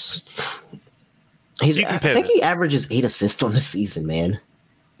 Yes. I think he averages 8 assists on the season, man.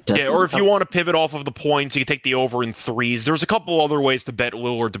 Or if you want to pivot off of the points, you can take the over in threes. There's a couple other ways to bet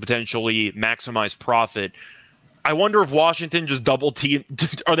Lillard to potentially maximize profit. I wonder if Washington just double team.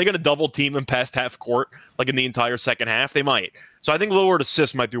 Are they going to double team him past half court, like in the entire second half? They might. So I think Lillard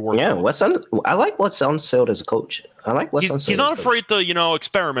assist might be worth it. Yeah, I like Wes Unseld as a coach. I like Wes Unseld. He's not afraid to,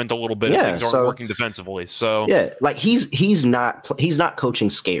 experiment a little bit if things aren't working defensively. So like he's not coaching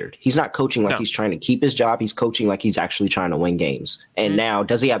scared. He's not coaching like he's trying to keep his job. He's coaching like he's actually trying to win games. And now,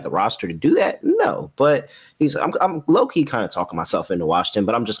 does he have the roster to do that? No, but I'm low key kind of talking myself into Washington,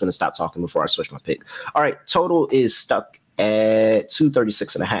 but I'm just going to stop talking before I switch my pick. All right, total is stuck at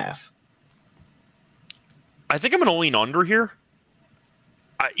 236.5. I think I'm going to lean under here.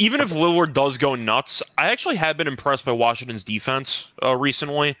 Even if Lillard does go nuts, I actually have been impressed by Washington's defense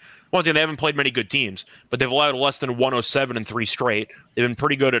recently. Once again, they haven't played many good teams, but they've allowed less than 107 in 3 straight. They've been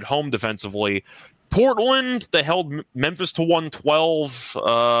pretty good at home defensively. Portland, they held Memphis to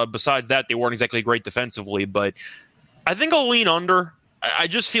 112. Besides that, they weren't exactly great defensively, but I think I'll lean under. I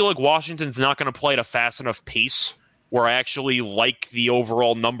just feel like Washington's not going to play at a fast enough pace where I actually like the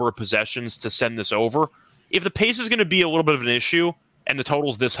overall number of possessions to send this over. If the pace is going to be a little bit of an issue, and the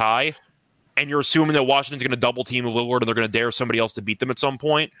total's this high, and you're assuming that Washington's going to double team Lillard and they're going to dare somebody else to beat them at some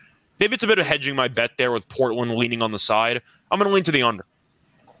point, maybe it's a bit of hedging my bet there with Portland leaning on the side. I'm going to lean to the under.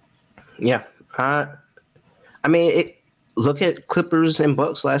 Yeah. Look at Clippers and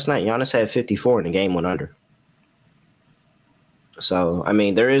Bucks last night. Giannis had 54 and the game went under. So,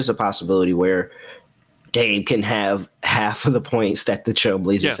 there is a possibility where Dame can have half of the points that the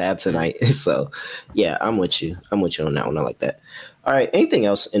Trailblazers have tonight. So, yeah, I'm with you. I'm with you on that one. I like that. All right. Anything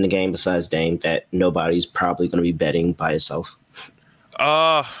else in the game besides Dame that nobody's probably going to be betting by itself?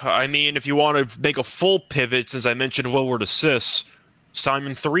 If you want to make a full pivot, since I mentioned Lillard assists,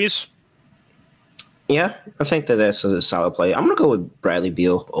 Simon threes. Yeah, I think that's a solid play. I'm going to go with Bradley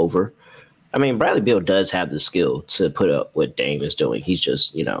Beal over. Bradley Beal does have the skill to put up what Dame is doing. He's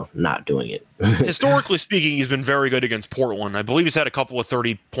just, not doing it. Historically speaking, he's been very good against Portland. I believe he's had a couple of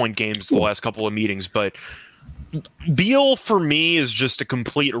 30-point games the last couple of meetings, but Beal, for me, is just a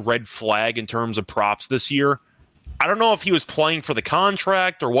complete red flag in terms of props this year. I don't know if he was playing for the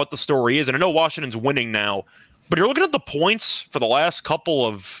contract or what the story is, and I know Washington's winning now, but you're looking at the points for the last couple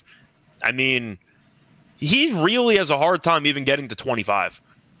of, he really has a hard time even getting to 25.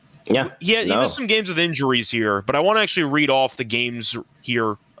 Yeah. He missed some games with injuries here, but I want to actually read off the games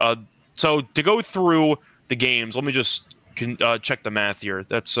here. So to go through the games, let me just check the math here.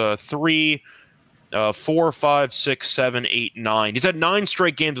 That's 3, 4, 5, 6, 7, 8, 9. He's had 9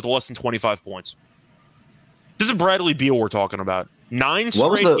 straight games with less than 25 points. This is Bradley Beal we're talking about. 9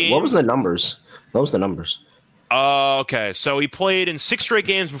 straight games. What was the numbers? Okay, so he played in 6 straight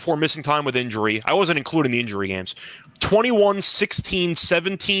games before missing time with injury. I wasn't including the injury games. 21, 16,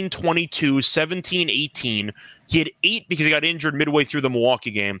 17, 22, 17, 18. He had 8 because he got injured midway through the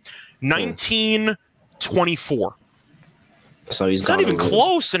Milwaukee game. 19, 24. So he's not even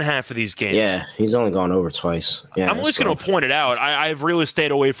close in half of these games. Yeah, he's only gone over twice. Yeah, I'm always going to point it out. I've really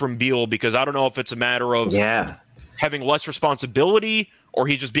stayed away from Beal because I don't know if it's a matter of having less responsibility or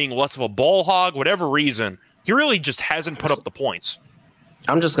he's just being less of a ball hog, whatever reason. He really just hasn't put up the points.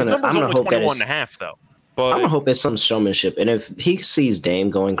 I'm gonna hope 21.5 though. But I'm gonna hope it's some showmanship, and if he sees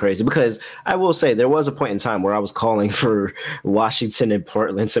Dame going crazy, because I will say there was a point in time where I was calling for Washington and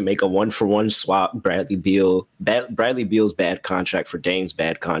Portland to make a 1-for-1 swap. Bradley Beal's bad contract for Dame's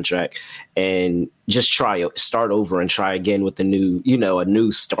bad contract, and just start over and try again with a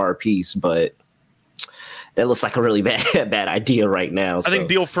new star piece, but. That looks like a really bad idea right now. So. I think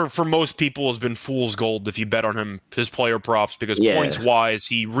Beal for most people has been fool's gold if you bet on him, his player props, because points-wise,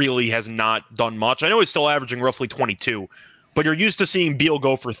 he really has not done much. I know he's still averaging roughly 22, but you're used to seeing Beal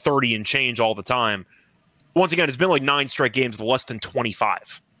go for 30 and change all the time. Once again, it's been like 9 straight games with less than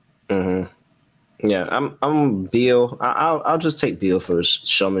 25. Mm-hmm. Yeah, I'm Beal. I'll just take Beal for his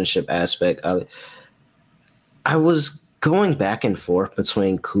showmanship aspect. I was going back and forth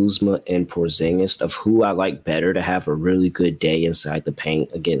between Kuzma and Porzingis of who I like better to have a really good day inside the paint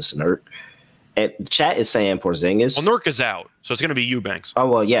against Nurk. And chat is saying Porzingis. Well, Nurk is out, so it's going to be Eubanks. Oh,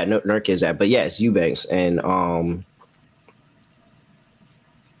 well, yeah, Nurk is out. But, yeah, it's Eubanks. And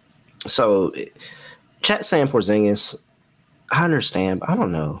so chat saying Porzingis, I understand, but I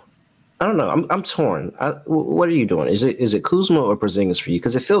don't know. I'm torn. What are you doing? Is it Kuzma or Porzingis for you?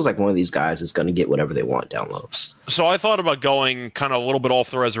 Because it feels like one of these guys is going to get whatever they want down low. So I thought about going kind of a little bit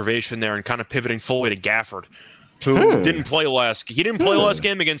off the reservation there and kind of pivoting fully to Gafford, who didn't play last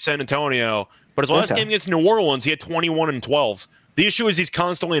game against San Antonio, but his last game against New Orleans, he had 21 and 12. The issue is he's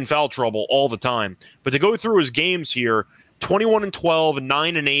constantly in foul trouble all the time. But to go through his games here, 21-12,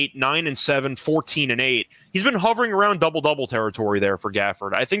 9-8, 9-7, 14-8. He's been hovering around double-double territory there for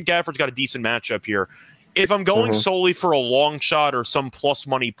Gafford. I think Gafford's got a decent matchup here. If I'm going solely for a long shot or some plus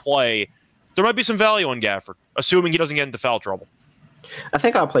money play, there might be some value on Gafford, assuming he doesn't get into foul trouble. I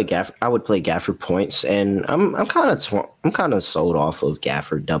think I'll play Gafford. I would play Gafford points, and I'm kind of sold off of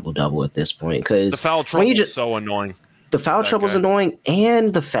Gafford double at this point because the foul trouble is so annoying. The foul trouble is annoying,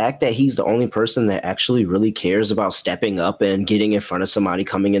 and the fact that he's the only person that actually really cares about stepping up and getting in front of somebody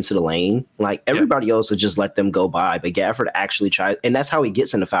coming into the lane. Like everybody else would just let them go by, but Gafford actually tries, and that's how he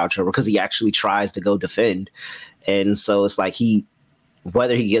gets into foul trouble because he actually tries to go defend. And so it's like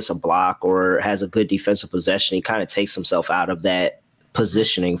whether he gets a block or has a good defensive possession, he kind of takes himself out of that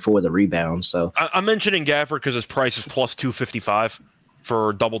positioning for the rebound. So I'm mentioning Gafford because his price is plus 255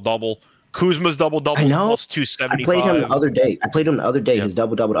 for double. Kuzma's double-double plus 275. I played him the other day. His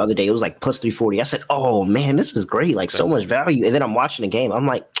double-double the other day. It was like plus 340. I said, oh, man, this is great. Like, so much value. And then I'm watching the game. I'm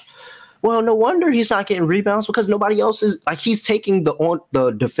like, well, no wonder he's not getting rebounds because nobody else is – like, he's taking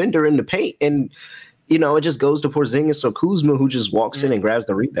the defender in the paint. And, you know, it just goes to Porzingis or Kuzma who just walks in and grabs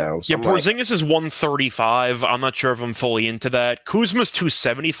the rebound. So Porzingis is 135. I'm not sure if I'm fully into that. Kuzma's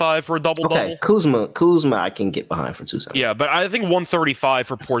 275 for a double-double. Okay, Kuzma I can get behind for 275. Yeah, but I think 135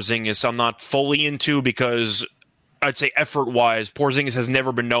 for Porzingis I'm not fully into because I'd say effort-wise, Porzingis has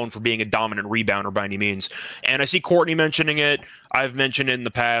never been known for being a dominant rebounder by any means. And I see Courtney mentioning it. I've mentioned it in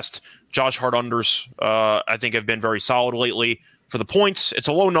the past. Josh Hart unders, I think, have been very solid lately. For the points, it's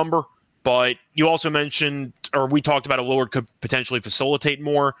a low number. But you also mentioned, or we talked about a Lillard could potentially facilitate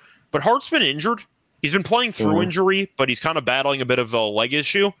more. But Hart's been injured. He's been playing through injury, but he's kind of battling a bit of a leg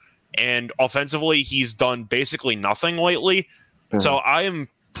issue. And offensively, he's done basically nothing lately. So I am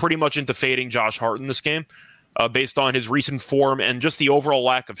pretty much into fading Josh Hart in this game based on his recent form and just the overall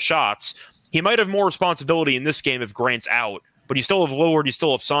lack of shots. He might have more responsibility in this game if Grant's out. But you still have Lillard, you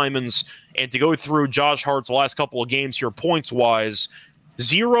still have Simons. And to go through Josh Hart's last couple of games here points-wise,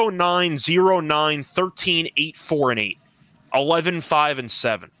 0-9, 0-9, 13, 8, 4, and 8, 11, 5, and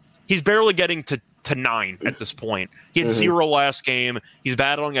 7. He's barely getting to 9 at this point. He had 0 last game. He's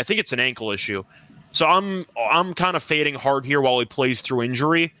battling, I think it's an ankle issue. So I'm kind of fading hard here while he plays through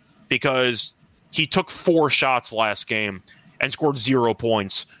injury because he took 4 shots last game and scored 0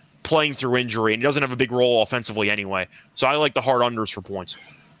 points playing through injury, and he doesn't have a big role offensively anyway. So I like the hard unders for points.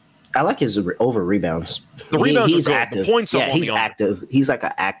 I like his over rebounds. The rebounds he's are good. active. The points he's active. He's like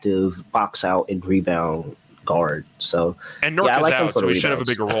an active box out and rebound guard. So and Nurk is out, so he should have a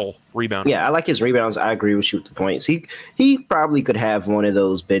bigger role. Rebound. Yeah, I like his rebounds. I agree with you with the points. He probably could have one of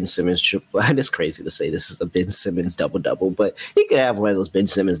those Ben Simmons. It's crazy to say this is a Ben Simmons double, but he could have one of those Ben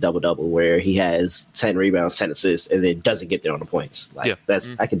Simmons double where he has 10 rebounds, 10 assists, and then doesn't get there on the points.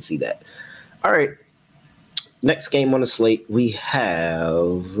 I can see that. All right. Next game on the slate, we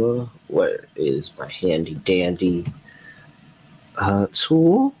have what is my handy dandy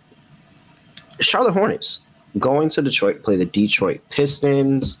tool? Charlotte Hornets going to Detroit to play the Detroit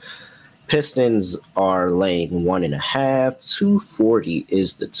Pistons. Pistons are laying 1.5. 240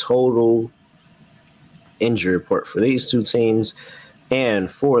 is the total injury report for these two teams.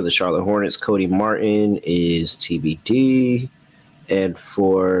 And for the Charlotte Hornets, Cody Martin is TBD. And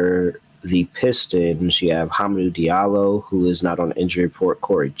for the Pistons, you have Hamidou Diallo, who is not on the injury report.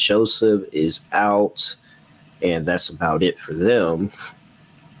 Corey Joseph is out, and that's about it for them.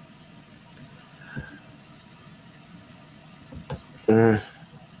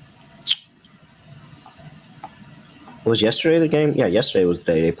 Was yesterday the game? Yeah, yesterday was the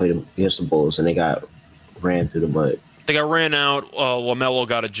day they played against the Bulls, and they got ran through the mud. They got ran out. LaMelo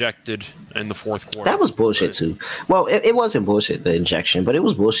got ejected in the fourth quarter. That was bullshit, too. Well, it wasn't bullshit, the injection, but it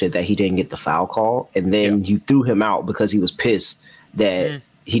was bullshit that he didn't get the foul call, and then you threw him out because he was pissed that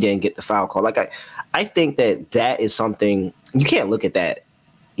he didn't get the foul call. Like, I think that is something – you can't look at that,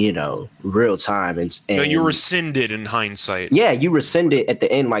 real time. And you rescinded in hindsight. Yeah, you rescinded at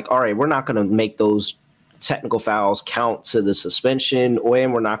the end, like, all right, we're not going to make those technical fouls count to the suspension,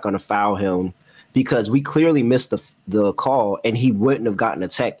 and we're not going to foul him because we clearly missed the call, and he wouldn't have gotten a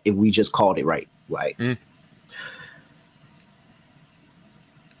tech if we just called it right. Like,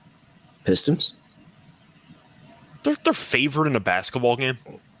 Pistons? They're favored in a basketball game.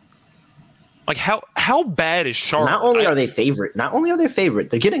 Like, how bad is Charlotte? Not only are they favored,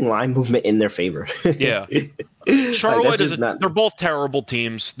 they're getting line movement in their favor. Yeah. Charlotte they're both terrible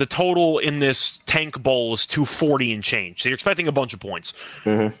teams. The total in this tank bowl is 240 and change. So you're expecting a bunch of points.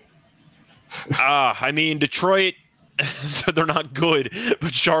 I mean, Detroit, they're not good,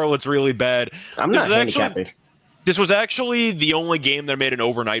 but Charlotte's really bad. I'm not handicapping. This was actually the only game that I made an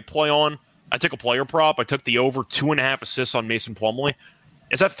overnight play on. I took a player prop. I took the over 2.5 assists on Mason Plumlee.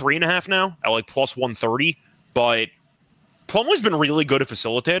 It's at 3.5 now at like plus 130. But Plumlee's been really good at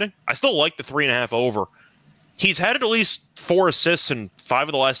facilitating. I still like the 3.5 over. He's had at least 4 assists in 5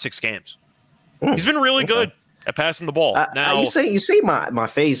 of the last 6 games. He's been really good at passing the ball. Now you see my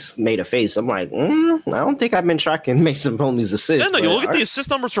face made a face. I'm like, I don't think I've been tracking Mason Plumlee's assists. No, you look at the assist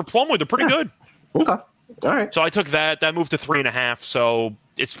numbers for Plumlee; they're pretty good. Okay, all right. So I took that. That moved to 3.5. So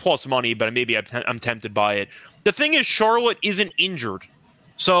it's plus money, but maybe I'm tempted by it. The thing is, Charlotte isn't injured.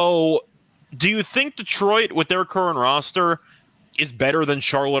 So do you think Detroit, with their current roster, is better than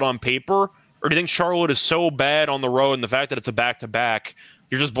Charlotte on paper? Or do you think Charlotte is so bad on the road and the fact that it's a back-to-back,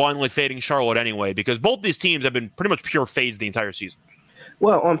 you're just blindly fading Charlotte anyway? Because both these teams have been pretty much pure fades the entire season.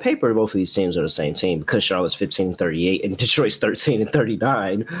 Well, on paper, both of these teams are the same team because Charlotte's 15-38 and Detroit's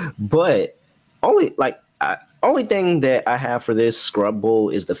 13-39. But only thing that I have for this Scrub Bowl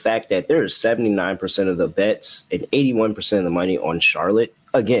is the fact that there's 79% of the bets and 81% of the money on Charlotte.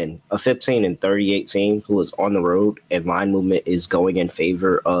 Again, a 15-38 team who is on the road and line movement is going in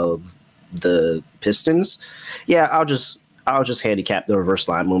favor of the Pistons. Yeah, I'll just handicap the reverse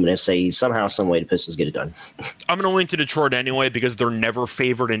line movement and say somehow, some way the Pistons get it done. I'm going to lean to Detroit anyway because they're never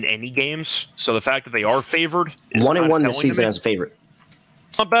favored in any games. So the fact that they are favored is 1-1 this season as a favorite.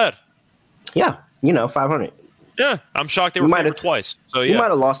 Not bad. Yeah, 500. Yeah, I'm shocked they were favored twice. So yeah, you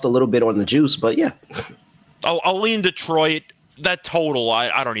might have lost a little bit on the juice, but yeah. I'll lean Detroit. That total,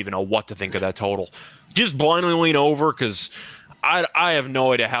 I don't even know what to think of that total. Just blindly lean over because I have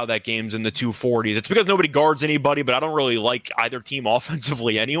no idea how that game's in the 240s. It's because nobody guards anybody, but I don't really like either team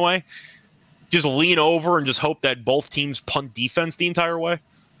offensively anyway. Just lean over and just hope that both teams punt defense the entire way.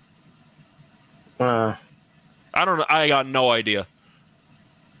 I don't know. I got no idea.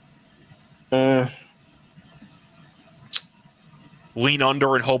 Lean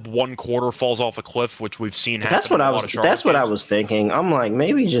under and hope one quarter falls off a cliff, which we've seen happen. That's what I was thinking. I'm like,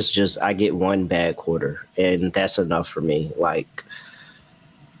 maybe just I get one bad quarter and that's enough for me. Like,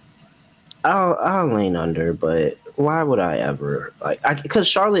 I'll lean under, but why would I ever because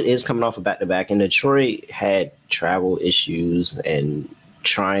Charlotte is coming off a back-to-back and Detroit had travel issues and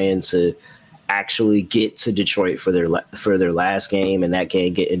trying to actually get to Detroit for their last game and that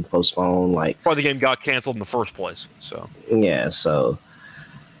game getting postponed. The game got canceled in the first place. So yeah, so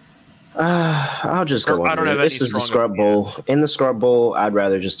I'll just go on. This is the Scrub Bowl. In the Scrub Bowl, I'd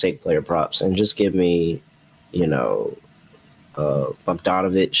rather just take player props and just give me,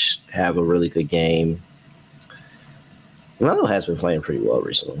 Bogdanovich have a really good game. LaMelo has been playing pretty well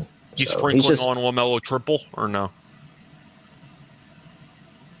recently. You sprinkling on LaMelo triple or no?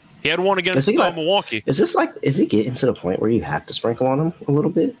 He had one against Milwaukee. Is he getting to the point where you have to sprinkle on him a little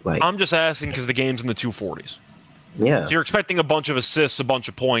bit? I'm just asking because the game's in the 240s. Yeah. So you're expecting a bunch of assists, a bunch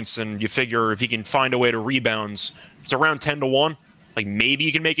of points, and you figure if he can find a way to rebounds, it's around 10-1. Maybe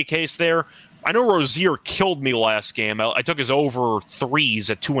you can make a case there. I know Rozier killed me last game. I took his over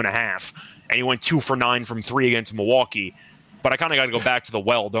threes at 2.5, and he went 2 for 9 from 3 against Milwaukee. But I kind of got to go back to the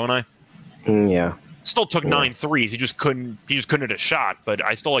well, don't I? Yeah. Still took 9 threes. He just couldn't hit a shot, but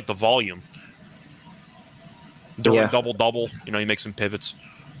I still like the volume. During double-double, you make some pivots.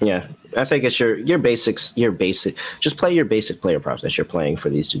 Yeah, I think it's your basics, just play your basic player props that you're playing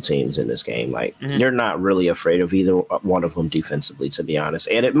for these two teams in this game. You're not really afraid of either one of them defensively, to be honest.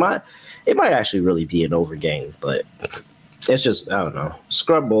 And it might actually really be an over game, but it's just, I don't know.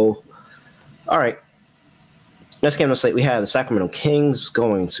 Scrub Bowl. All right. Next game on the slate, we have the Sacramento Kings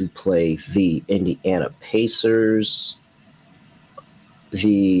going to play the Indiana Pacers.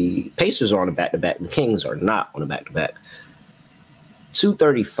 The Pacers are on a back-to-back. The Kings are not on a back-to-back.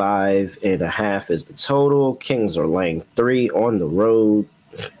 235.5 is the total. Kings are laying 3 on the road.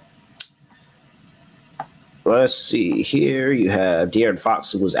 Let's see here. You have De'Aaron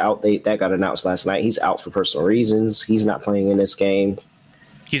Fox, who was out. That got announced last night. He's out for personal reasons. He's not playing in this game.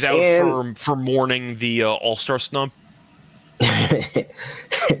 He's out for mourning the All-Star snub.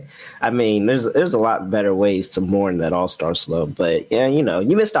 I mean, there's a lot better ways to mourn that All-Star snub, but yeah, you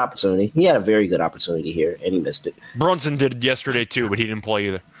missed opportunity. He had a very good opportunity here, and he missed it. Brunson did it yesterday too, but he didn't play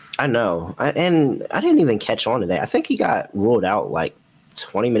either. I know, and I didn't even catch on to that. I think he got ruled out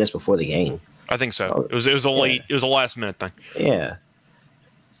 20 minutes before the game. I think so. It was a last minute thing. Yeah.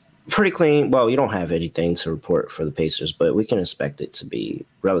 Pretty clean. Well, you don't have anything to report for the Pacers, but we can expect it to be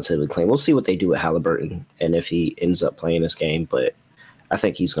relatively clean. We'll see what they do with Halliburton and if he ends up playing this game, but I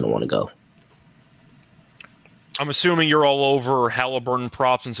think he's going to want to go. I'm assuming you're all over Halliburton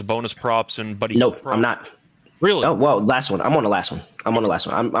props and Sabonis props and Buddy. Nope, I'm not. Really? Oh, well, last one. I'm on the last one.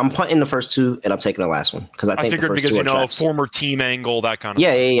 I'm punting the first two, and I'm taking the last one because I think figured the first because two are traps. former team angle, that kind of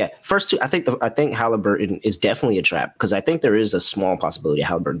Yeah. First two, I think Halliburton is definitely a trap because I think there is a small possibility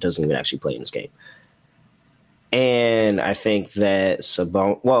Halliburton doesn't even actually play in this game. And I think that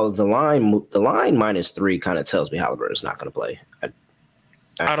the line -3 kind of tells me Halliburton is not going to play.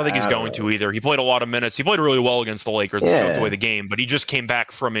 I don't think he's going to either. He played a lot of minutes. He played really well against the Lakers and choked away the game, but he just came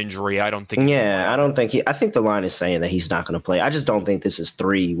back from injury. I don't think. I think the line is saying that he's not going to play. I just don't think this is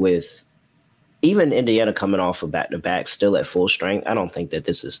 3 with even Indiana coming off of back-to-back still at full strength. I don't think that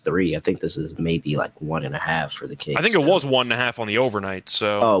this is 3. I think this is maybe like 1.5 for the Kings. I think it was 1.5 on the overnight.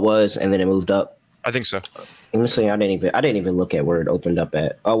 So it was, and then it moved up. I think so. Let me see. I didn't even look at where it opened up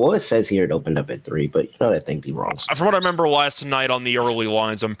at. Oh, well, it says here it opened up at 3, but you know that thing be wrong. From what I remember last night on the early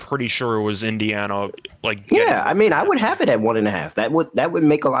lines, I'm pretty sure it was Indiana. I mean, I would have it at 1.5. That would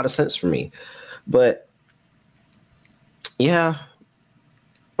make a lot of sense for me. But yeah,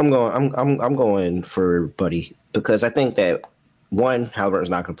 I'm going for Buddy because I think that Halliburton's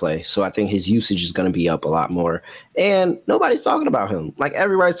not going to play, so I think his usage is going to be up a lot more. And nobody's talking about him. Like,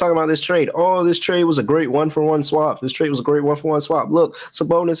 everybody's talking about this trade. Oh, this trade was a great 1-for-1 swap. This trade was a great 1-for-1 swap. Look,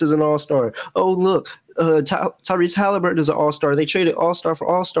 Sabonis is an all-star. Oh, look, Tyrese Halliburton is an all-star. They traded all-star for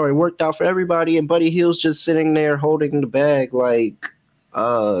all-star. It worked out for everybody, and Buddy Hield's just sitting there holding the bag like,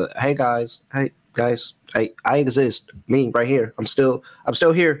 hey, guys, I exist. Me, right here. I'm still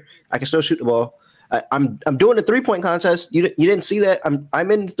here. I can still shoot the ball. I'm doing the 3-point contest. You didn't see that?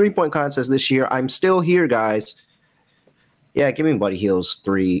 I'm in the 3-point contest this year. I'm still here, guys. Yeah, give me Buddy Hield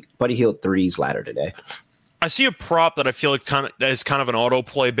 3's ladder today. I see a prop that I feel like is kind of an auto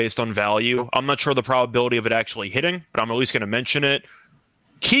play based on value. I'm not sure the probability of it actually hitting, but I'm at least going to mention it.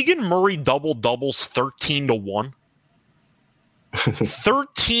 Keegan Murray doubles 13-1.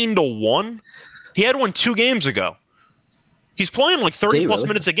 13-1. He had one 2 games ago. He's playing like 30-plus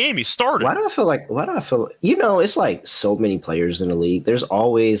minutes a game. He started. Why do I feel it's like so many players in the league. There's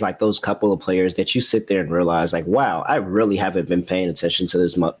always like those couple of players that you sit there and realize like, wow, I really haven't been paying attention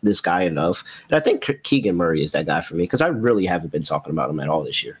to this guy enough. And I think Keegan Murray is that guy for me because I really haven't been talking about him at all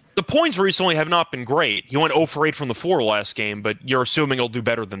this year. The points recently have not been great. He went 0 for 8 from the floor last game, but you're assuming he'll do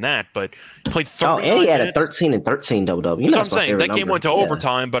better than that. But he played 30 and he had a 13 and 13 double-double. That's what I'm saying. That game went to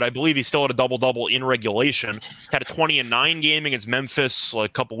overtime, but I believe he still had a double-double in regulation. Had a 20 and 9 game against Memphis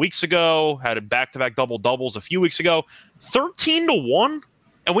like a couple weeks ago. Had a back-to-back double-doubles a few weeks ago. 13-1?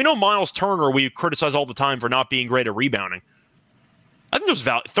 And we know Miles Turner, we criticize all the time for not being great at rebounding. I think there's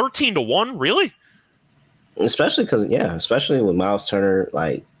value. 13-1? Really? Especially with Miles Turner,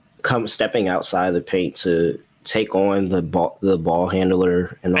 like, stepping outside the paint to take on the ball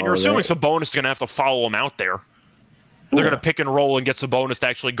handler and all you're assuming that. Sabonis is going to have to follow him out there. They're going to pick and roll and get Sabonis to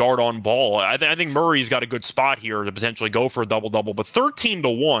actually guard on ball. I think Murray's got a good spot here to potentially go for a double-double, but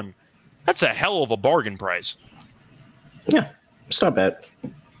 13-1, that's a hell of a bargain price. Yeah, it's not bad.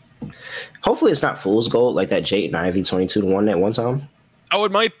 Hopefully it's not fool's gold like that Jaden Ivey 22-1 at one time. Oh,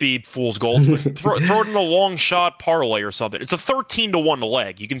 it might be fool's gold. throw it in a long shot parlay or something. It's a 13-1 to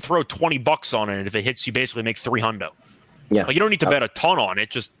leg. You can throw $20 on it, and if it hits, you basically make $300. Yeah, like, you don't need to bet a ton on it.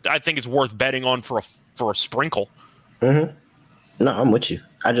 Just I think it's worth betting on for a sprinkle. Mm-hmm. No, I'm with you.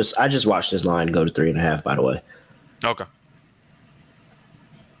 I just watched this line go to 3.5. By the way. Okay.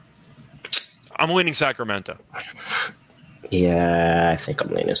 I'm leaning Sacramento. Yeah, I think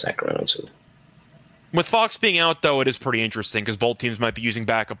I'm leaning Sacramento too. With Fox being out, though, it is pretty interesting because both teams might be using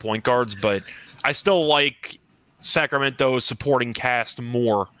backup point guards, but I still like Sacramento's supporting cast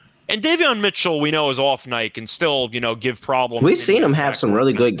more. And Davion Mitchell, we know, is off night, can still, give problems. We've seen him have some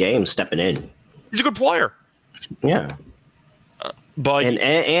really good games stepping in. He's a good player. Yeah. But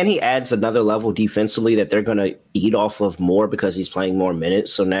and he adds another level defensively that they're going to eat off of more because he's playing more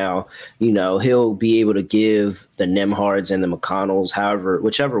minutes. So now, he'll be able to give the Nembhards and the McConnells,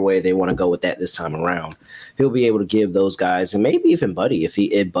 whichever way they want to go with that this time around, he'll be able to give those guys, and maybe even Buddy,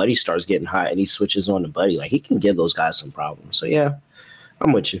 if Buddy starts getting hot and he switches on to Buddy, like he can give those guys some problems. So yeah,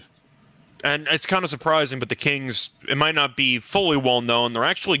 I'm with you. And it's kind of surprising, but the Kings, it might not be fully well known. They're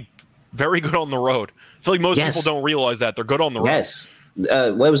actually very good on the road. I feel like most people don't realize that they're good on the road. Yes.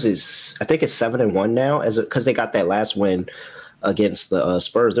 What was this? I think it's 7-1 now, because they got that last win against the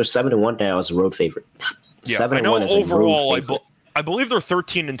Spurs. They're 7-1 now as a road favorite. Yeah, 7-1 I know as overall. I believe they're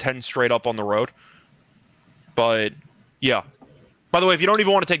 13-10 straight up on the road. But yeah. By the way, if you don't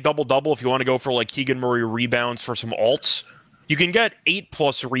even want to take double-double, if you want to go for like Keegan Murray rebounds for some alts, you can get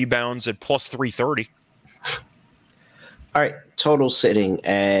 8+ rebounds at plus 330. All right, total sitting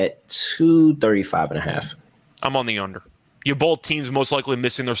at 235.5. I'm on the under. You both teams most likely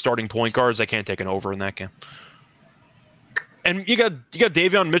missing their starting point guards. I can't take an over in that game. And you got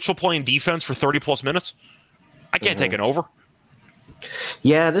Davion Mitchell playing defense for 30-plus minutes. I can't take an over.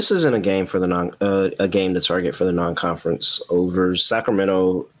 Yeah, this isn't a game for the a game to target for the non-conference overs.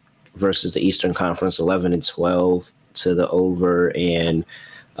 Sacramento versus the Eastern Conference, 11-12 to the over, and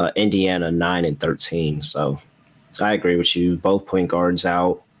Indiana 9-13. So I agree with you. Both point guards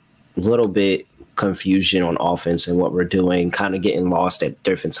out. A little bit confusion on offense and what we're doing, kind of getting lost at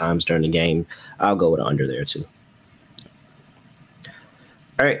different times during the game. I'll go with an under there too.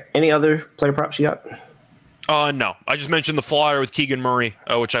 All right. Any other player props you got? No. I just mentioned the flyer with Keegan Murray,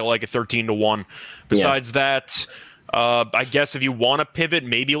 which I like at 13-1. Besides that, I guess if you want to pivot,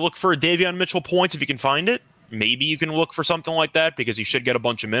 maybe look for a Davion Mitchell points if you can find it. Maybe you can look for something like that because he should get a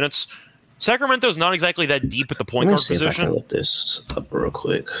bunch of minutes. Sacramento's not exactly that deep at the point guard position. If I can look this up real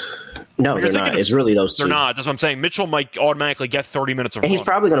quick. No, they're not. It's really those two. They're not. That's what I'm saying. Mitchell might automatically get 30 minutes of run. He's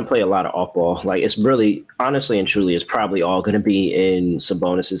probably going to play a lot of off ball. Like, it's really, honestly and truly, it's probably all going to be in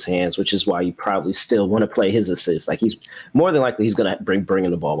Sabonis's hands, which is why you probably still want to play his assists. Like, he's more than likely he's going to bringing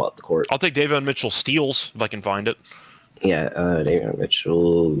the ball up the court. I'll take Davion Mitchell steals if I can find it. Yeah, Davion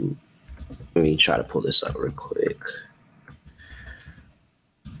Mitchell. Let me try to pull this up real quick.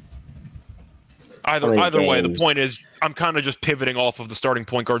 Either way, the point is I'm kind of just pivoting off of the starting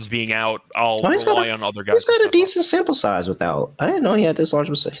point guards being out. I'll rely on other guys. He's got a decent sample size without. I didn't know he had this large.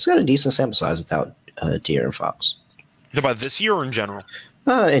 He's got a decent sample size without De'Aaron Fox. About this year or in general?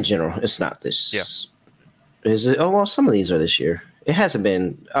 In general, it's not this. Yeah. Is it? Oh well, some of these are this year. It hasn't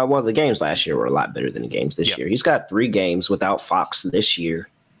been. Well, the games last year were a lot better than the games this year. He's got 3 games without Fox this year,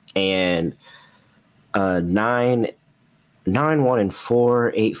 and 9-1-4,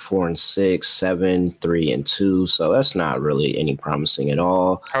 8-4-6, 7-3-2. So that's not really any promising at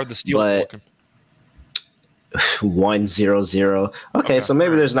all. How are the steals looking? 1-0-0. Okay, so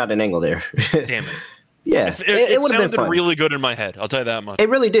maybe there's not an angle there. Damn it. Yeah, it would have been fun. Really good in my head. I'll tell you that much. It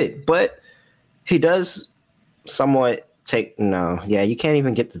really did, but he does somewhat take. No, yeah, you can't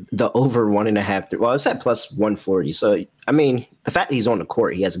even get the over 1.5. Well, it's at plus 140. So I mean, the fact that he's on the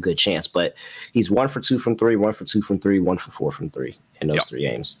court, he has a good chance. But he's 1 for 2 from 3, 1 for 2 from 3, 1 for 4 from 3 in those 3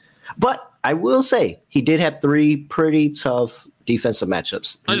 games. But I will say he did have 3 pretty tough defensive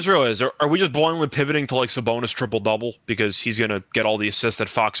matchups. I just realized, are we just blindly pivoting to like Sabonis triple-double because he's going to get all the assists that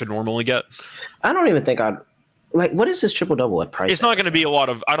Fox would normally get? I don't even think I'd – like, what is this triple-double at price? It's not going to be a lot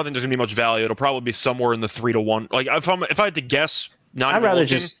of – I don't think there's going to be much value. It'll probably be somewhere in the 3-1. Like, if I had to guess,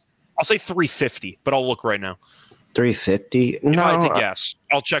 I'll say 350, but I'll look right now. 350? If I had to guess.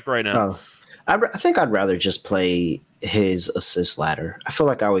 I'll check right now. I think I'd rather just play his assist ladder. I feel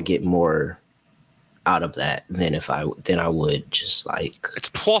like I would get more out of that than I would just like it's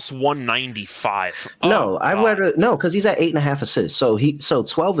plus 195. No, I'd rather because he's at 8.5 assists. So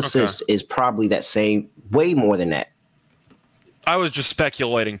 12 assists is probably that same, way more than that. I was just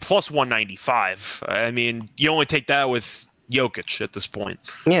speculating. Plus 195. I mean, you only take that with Jokic at this point.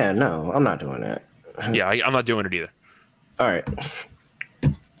 Yeah, no, I'm not doing that. Yeah, I'm not doing it either. All right.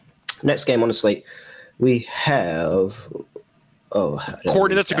 Next game on the slate, we have.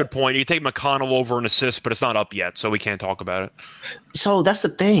 Courtney, that's a good point. You take McConnell over an assist, but it's not up yet, so we can't talk about it. So that's the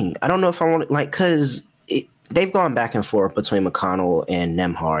thing. I don't know if I want to, like, because they've gone back and forth between McConnell and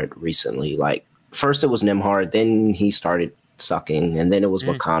Nembhard recently. Like, first it was Nembhard, then he started sucking, and then it was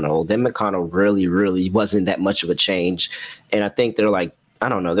McConnell. Then McConnell really, really wasn't that much of a change. And I think they're like, I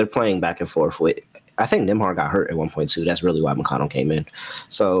don't know, they're playing back and forth with. I think Nembhard got hurt at 1 point too. That's really why McConnell came in.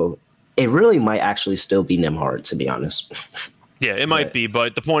 So it really might actually still be Nembhard, to be honest. Yeah, it might be,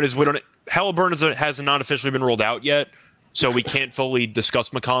 but the point is Halliburton has not officially been ruled out yet, so we can't fully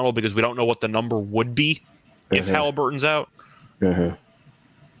discuss McConnell because we don't know what the number would be if Halliburton's out.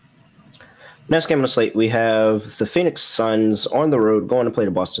 Next game on the slate, we have the Phoenix Suns on the road going to play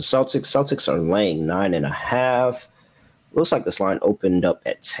the Boston Celtics. Celtics are laying 9.5. Looks like this line opened up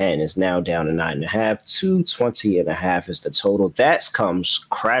at 10. Is now down to 9.5. 220.5 is the total. That comes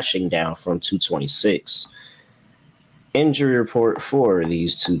crashing down from 226. Injury report for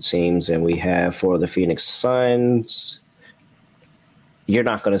these two teams, and we have for the Phoenix Suns, you're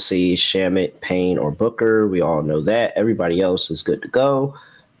not going to see Shamet, Payne, or Booker. We all know that. Everybody else is good to go.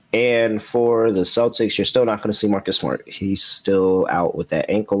 And for the Celtics, you're still not going to see Marcus Smart. He's still out with that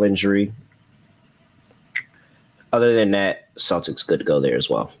ankle injury. Other than that, Celtics good to go there as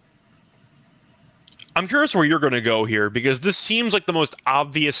well. I'm curious where you're going to go here because this seems like the most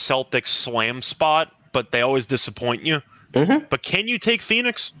obvious Celtics slam spot, but they always disappoint you. But can you take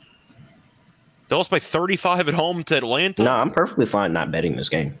Phoenix? They lost by 35 at home to Atlanta. No, I'm perfectly fine not betting this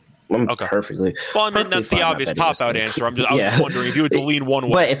game. I'm Okay. perfectly. Well, I mean, perfectly that's the fine not obvious betting this cop-out thing. answer. I was just wondering if you had to lean one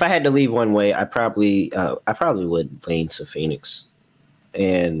way. But if I had to leave one way, I probably would lean to Phoenix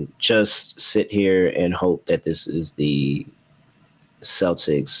and just sit here and hope that this is the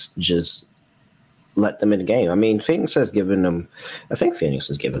Celtics just let them in the game. I mean, Phoenix has given them. I think Phoenix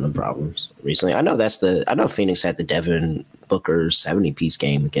has given them problems recently. I know Phoenix had the Devin Booker 70-piece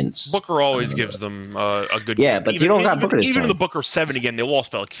game against Booker always gives them a good Yeah, game. but you don't got Booker this even time. the Booker 70 game, they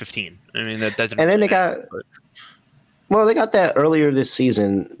lost by like 15. I mean, that didn't And then really they got. matter, but- Well, they got that earlier this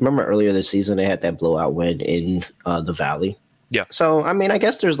season. Remember earlier this season they had that blowout win in the Valley. Yeah. So I mean, I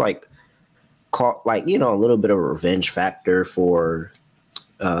guess there's a little bit of a revenge factor for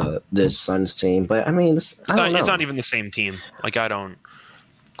this Suns team, but I mean, it's not even the same team. Like I don't.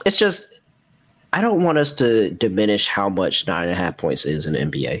 It's just I don't want us to diminish how much 9.5 points is in the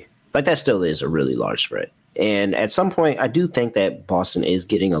NBA. Like that still is a really large spread, and at some point, I do think that Boston is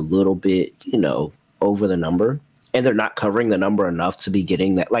getting a little bit, over the number. And they're not covering the number enough to be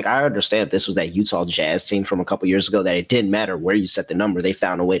getting that. Like, I understand if this was that Utah Jazz team from a couple years ago that it didn't matter where you set the number. They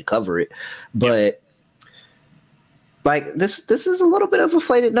found a way to cover it. But, like, this is a little bit of a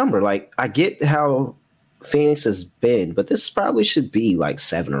inflated number. Like, I get how Phoenix has been, but this probably should be, like,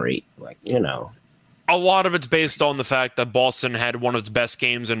 7 or 8. Like, A lot of it's based on the fact that Boston had one of its best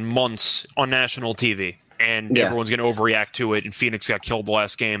games in months on national TV. And everyone's going to overreact to it, and Phoenix got killed the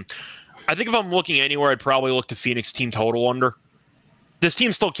last game. I think if I'm looking anywhere, I'd probably look to Phoenix team total under. This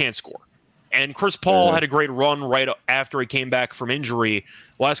team still can't score. And Chris Paul had a great run right after he came back from injury.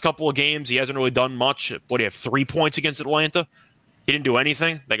 Last couple of games, he hasn't really done much. What do you have, 3 points against Atlanta? He didn't do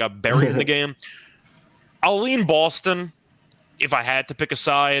anything. They got buried in the game. I'll lean Boston if I had to pick a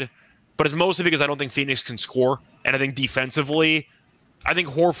side, but it's mostly because I don't think Phoenix can score. And I think defensively, I think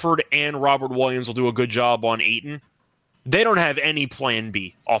Horford and Robert Williams will do a good job on Ayton. They don't have any plan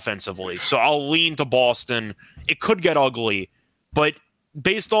B offensively. So I'll lean to Boston. It could get ugly, but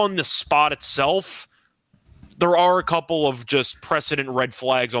based on the spot itself, there are a couple of just precedent red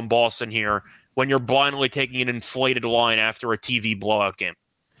flags on Boston here when you're blindly taking an inflated line after a TV blowout game.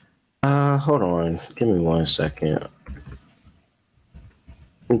 Hold on. Give me 1 second.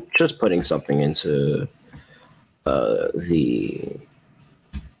 I'm just putting something into the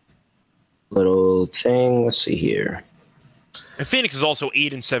little thing. Let's see here. And Phoenix is also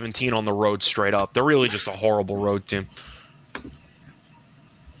 8-17 on the road straight up. They're really just a horrible road team.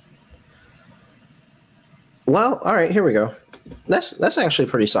 Well, all right, here we go. That's actually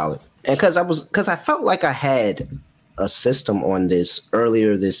pretty solid. And because I felt like I had a system on this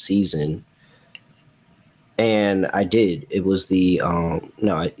earlier this season, and I did. It was the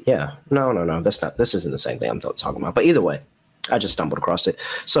no. This isn't the same thing I'm talking about. But either way, I just stumbled across it.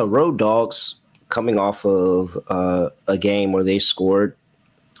 So Road Dogs, coming off of a game where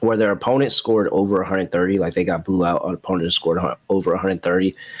their opponent scored over 130, like they got blew out, an opponent scored over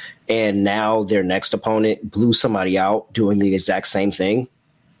 130, and now their next opponent blew somebody out doing the exact same thing.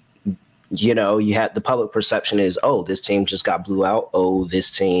 You had the public perception is, oh, this team just got blew out. Oh,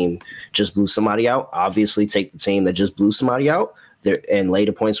 this team just blew somebody out. Obviously, take the team that just blew somebody out there and lay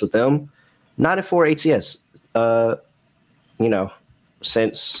the points with them. 9-4 ATS.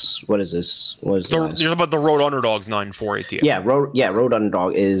 Since what is this? What is You're about the road underdogs 9-4 ATS. Yeah, road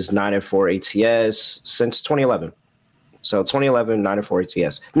underdog is 9-4 ATS since 2011. So 2011, 9-4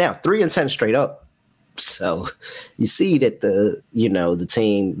 ATS. Now 3-10 straight up. So you see that the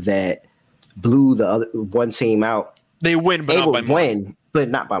team that blew the other one team out, they win, but not by margin. But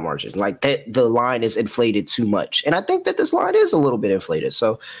not by margin. Like that, the line is inflated too much, and I think that this line is a little bit inflated.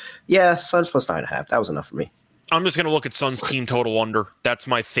 So yeah, Suns plus 9.5. That was enough for me. I'm just going to look at Suns team total under. That's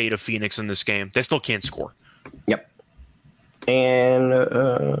my fate of Phoenix in this game. They still can't score. Yep. And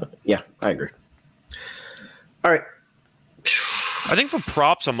yeah, I agree. All right. I think for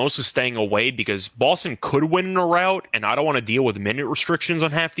props, I'm mostly staying away because Boston could win in a rout, and I don't want to deal with minute restrictions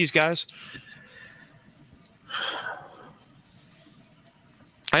on half these guys.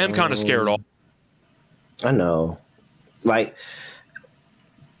 I am kind of scared off. I know. Like,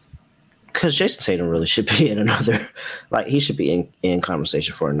 because Jason Tatum really should be in he should be in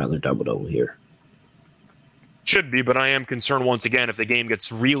conversation for another double-double here. Should be, but I am concerned once again if the game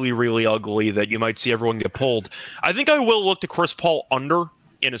gets really, really ugly that you might see everyone get pulled. I think I will look to Chris Paul under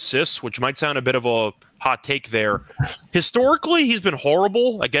in assists, which might sound a bit of a hot take there. Historically, he's been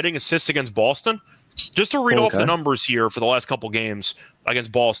horrible at getting assists against Boston. Just to read off the numbers here for the last couple games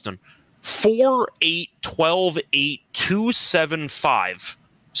against Boston. 4, 8, 12, 8, 2, 7, 5.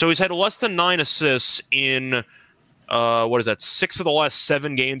 So he's had less than 9 assists in, 6 of the last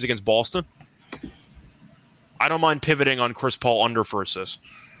 7 games against Boston. I don't mind pivoting on Chris Paul under for assists.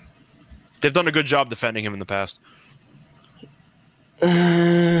 They've done a good job defending him in the past.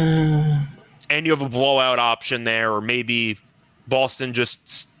 Uh, And you have a blowout option there, or maybe Boston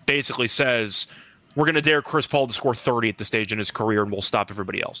just basically says, we're going to dare Chris Paul to score 30 at this stage in his career, and we'll stop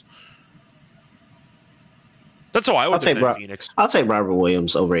everybody else. That's how I would defend Phoenix. I'll take Robert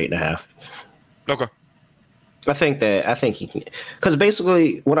Williams over 8.5. Okay. I think he can, because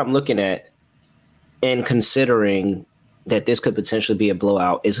basically what I'm looking at and considering that this could potentially be a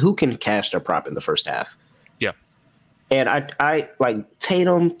blowout is who can cash their prop in the first half. Yeah. And I like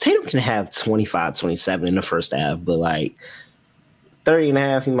Tatum. Tatum can have 25, 27 in the first half, but like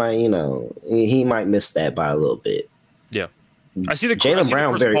 30.5, he might miss that by a little bit. Yeah. I see the Jaylen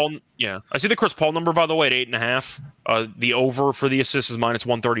Brown. I see the Chris Paul number, by the way, at 8.5. The over for the assists is minus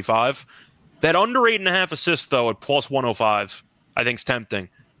 135. That under 8.5 assists, though, at plus 105, I think is tempting.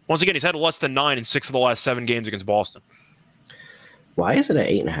 Once again, he's had less than 9 in 6 of the last 7 games against Boston. Why is it at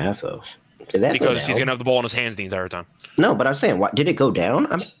 8.5 though? Because he's gonna have the ball in his hands the entire time. No, but I'm saying, why did it go down?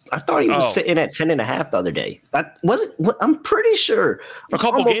 I thought he was sitting at 10.5 the other day. I'm pretty sure. A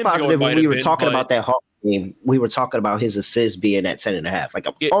couple almost games positive ago, when we were talking about that Hawks game, we were talking about his assists being at 10.5. Like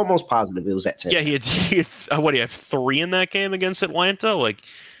I'm almost positive it was at 10. Yeah, he had what do you have 3 in that game against Atlanta? Like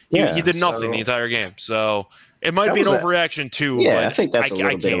he did nothing the entire game. So it might be an overreaction too. Yeah, I think that's a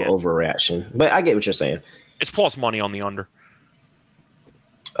little bit of an overreaction. But I get what you're saying. It's plus money on the under.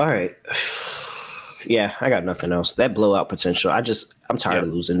 All right. Yeah, I got nothing else. That blowout potential. I'm tired of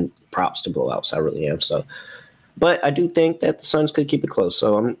losing props to blowouts. I really am. So, but I do think that the Suns could keep it close.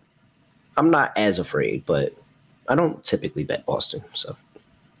 So I'm not as afraid, but I don't typically bet Boston. So,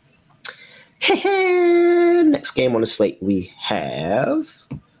 next game on the slate we have.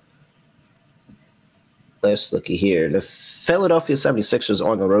 Let's look here. The Philadelphia 76ers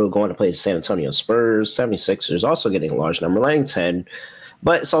on the road going to play the San Antonio Spurs. 76ers also getting a large number, laying 10,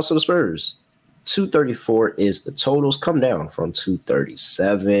 but it's also the Spurs. 234 is the totals, come down from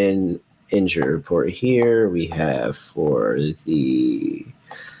 237. Injury report here we have for the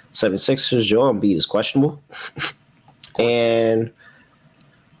 76ers. Joel Embiid is questionable. And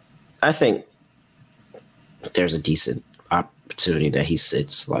I think there's a decent opportunity that he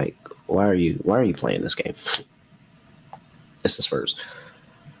sits. Like, why are you playing this game? It's the Spurs.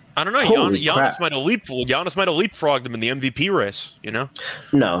 I don't know. Giannis might have leapfrogged him in the MVP race, you know?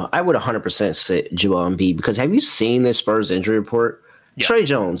 No, I would 100% sit Joel Embiid because have you seen this Spurs injury report? Yeah. Trey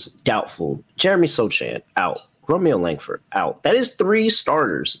Jones, doubtful. Jeremy Sochan, out. Romeo Langford, out. That is 3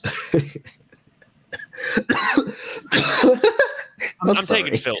 starters. I'm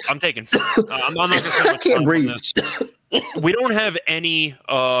taking Phil. I'm not going to spend much time on this. We don't have any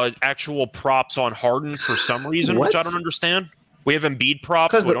actual props on Harden for some reason, which I don't understand. We have Embiid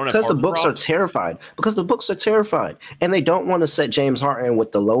props. Because the books are terrified. Because the books are terrified. And they don't want to set James Harden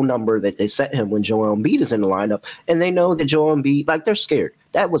with the low number that they set him when Joel Embiid is in the lineup. And they know that Joel Embiid, like, they're scared.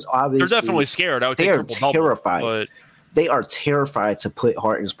 That was obviously. They're definitely scared. I would they are terrified. But they are terrified to put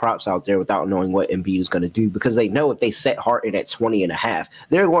Harden's props out there without knowing what Embiid is going to do. Because they know if they set Harden at 20.5,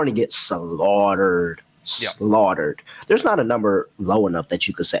 they're going to get slaughtered. Slaughtered. There's not a number low enough that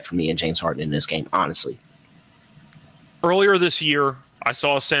you could set for me and James Harden in this game, honestly. Earlier this year, I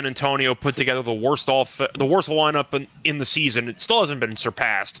saw San Antonio put together the worst lineup in the season. It still hasn't been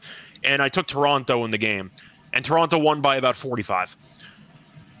surpassed. And I took Toronto in the game. And Toronto won by about 45.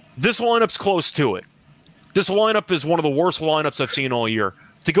 This lineup's close to it. This lineup is one of the worst lineups I've seen all year.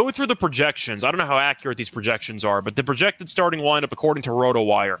 To go through the projections, I don't know how accurate these projections are, but the projected starting lineup according to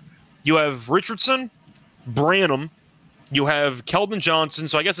RotoWire, you have Richardson, Branham, you have Keldon Johnson,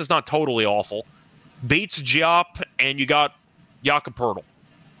 so I guess it's not totally awful. Bates, Diop, and you got Jakob Poeltl.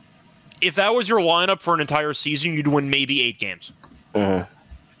 If that was your lineup for an entire season, you'd win maybe 8 games. Mm-hmm.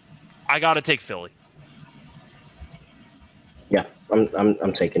 I got to take Philly. Yeah,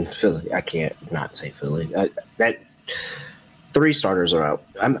 I'm taking Philly. I can't not take Philly. That 3 starters are out.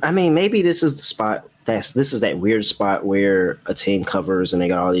 I mean, maybe this is the spot. This is that weird spot where a team covers and they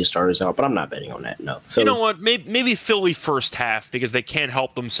got all these starters out, but I'm not betting on that. No. Philly. You know what? Maybe Philly first half because they can't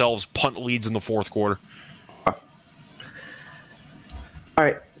help themselves punt leads in the fourth quarter. All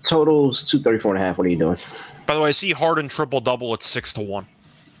right. Totals 234.5. What are you doing? By the way, I see Harden triple-double at 6-1.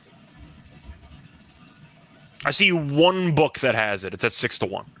 I see one book that has it. It's at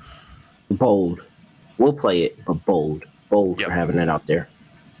 6-1. Bold. We'll play it, but bold. Bold for having it out there.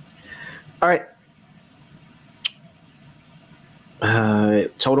 All right.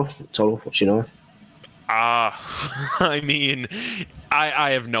 Total. What you doing? I mean,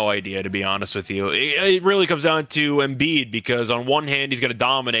 I have no idea, to be honest with you. It really comes down to Embiid because on one hand, he's going to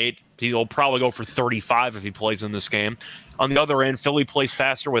dominate. He'll probably go for 35 if he plays in this game. On the other end, Philly plays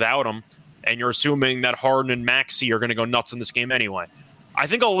faster without him. and you're assuming that Harden and Maxey are going to go nuts in this game anyway. I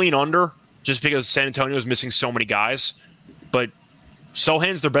think I'll lean under just because San Antonio is missing so many guys, but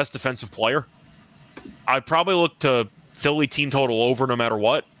Sochan's their best defensive player. I'd probably look to Philly team total over no matter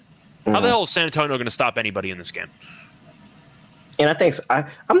what. How the hell is San Antonio going to stop anybody in this game? And I think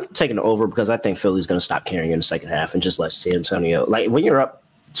I'm taking it over because I think Philly's going to stop carrying in the second half and just let San Antonio. Like when you're up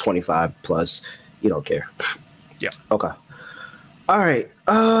 25 plus, you don't care. Yeah. Okay. All right.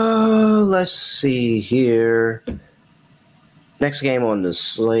 Let's see here. Next game on the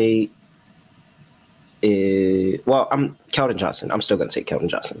slate is I'm Keldon Johnson. I'm still going to take Keldon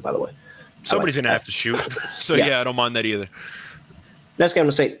Johnson, by the way. Somebody's going to have to shoot. So yeah, I don't mind that either. Next game,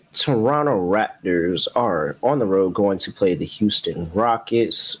 I'm going to say Toronto Raptors are on the road going to play the Houston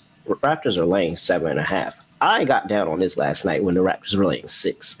Rockets. Raptors are laying 7.5. I got down on this last night when the Raptors were laying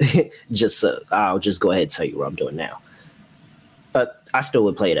 6. I'll just go ahead and tell you what I'm doing now. But I still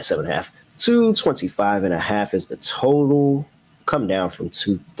would play it at 7.5. 225.5 is the total. Come down from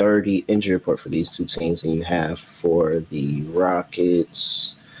 230. Injury report for these two teams, and you have for the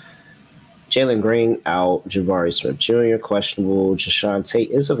Rockets Jalen Green out, Jabari Smith Jr. questionable, Jashawn Tate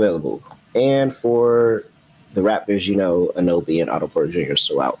is available, and for the Raptors, Anunoby and Otto Porter Jr. are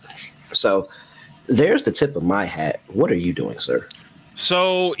still out. So there's the tip of my hat. What are you doing, sir?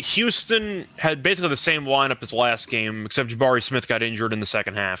 So Houston had basically the same lineup as last game, except Jabari Smith got injured in the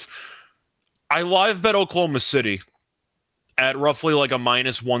second half. I live bet Oklahoma City at roughly like a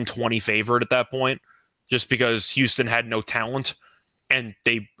minus 120 favorite at that point, just because Houston had no talent. And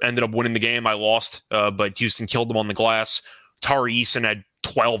they ended up winning the game. I lost, but Houston killed them on the glass. Tari Eason had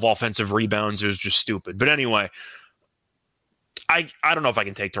 12 offensive rebounds. It was just stupid. But anyway, I don't know if I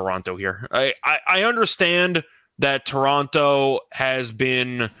can take Toronto here. I understand that Toronto has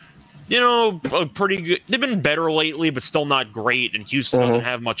been, pretty good. They've been better lately, but still not great. And Houston doesn't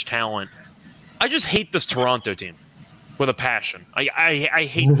have much talent. I just hate this Toronto team with a passion. I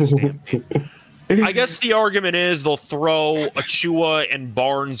hate this team. I guess the argument is they'll throw Achua and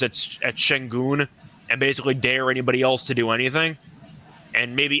Barnes at Şengün and basically dare anybody else to do anything.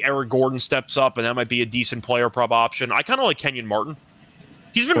 And maybe Eric Gordon steps up, and that might be a decent player prop option. I kind of like Kenyon Martin.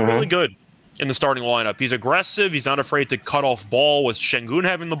 He's been really good in the starting lineup. He's aggressive. He's not afraid to cut off ball with Şengün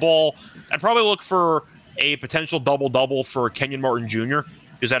having the ball. I'd probably look for a potential double-double for Kenyon Martin Jr.,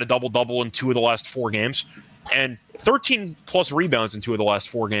 who's had a double-double in 2 of the last 4 games, and 13-plus rebounds in 2 of the last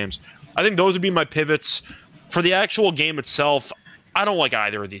 4 games. I think those would be my pivots. For the actual game itself, I don't like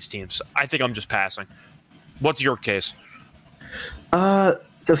either of these teams. I think I'm just passing. What's your case? The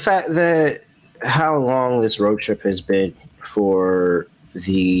fact that how long this road trip has been for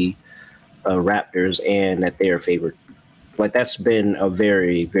the Raptors and that they are favored. Like, that's been a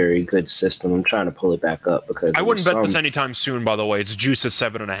very, very good system. I'm trying to pull it back up because I wouldn't bet this anytime soon, by the way. It's juice at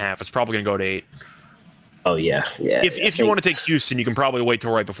 7.5. It's probably going to go to 8. Oh, yeah. If you want to take Houston, you can probably wait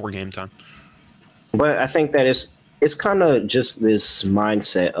till right before game time. But I think that it's kind of just this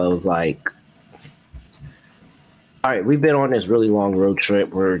mindset of like, all right, we've been on this really long road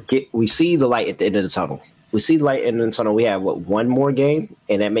trip where we see the light at the end of the tunnel. We see the light in the tunnel. We have, one more game,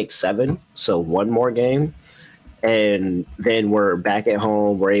 and that makes 7. So 1 more game. And then we're back at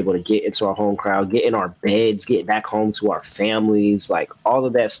home. We're able to get into our home crowd, get in our beds, get back home to our families, like all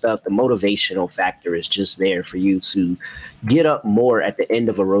of that stuff. The motivational factor is just there for you to get up more at the end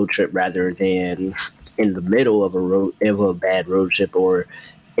of a road trip rather than in the middle of a bad road trip or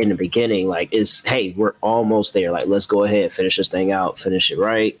in the beginning. Like, hey, we're almost there. Like, let's go ahead, finish this thing out, finish it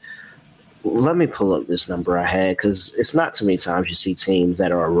right. Let me pull up this number I had because it's not too many times you see teams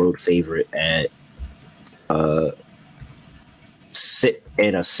that are a road favorite at sit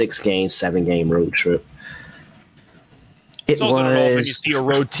in a 6-game, 7-game road trip. It's also not often you see a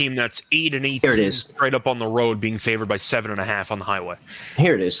road team that's 8-18 here it is. Straight up on the road being favored by 7.5 on the highway.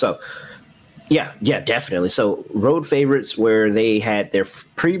 Here it is. So yeah, definitely. So road favorites where they had their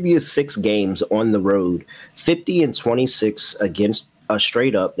previous 6 games on the road, 50-26 against a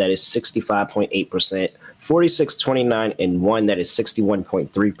straight up, that is 65.8%. 46-29 and 1, that is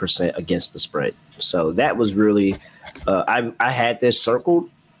 61.3% against the spread. So that was really I had this circled,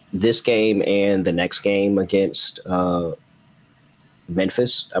 this game and the next game against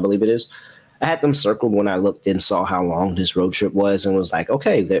Memphis, I believe it is. I had them circled when I looked and saw how long this road trip was and was like,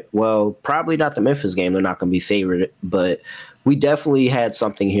 okay, probably not the Memphis game. They're not going to be favored, but we definitely had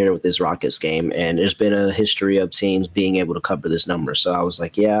something here with this Rockets game, and there's been a history of teams being able to cover this number. So I was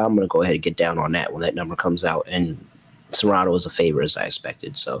like, yeah, I'm going to go ahead and get down on that when that number comes out. And Toronto was a favorite as I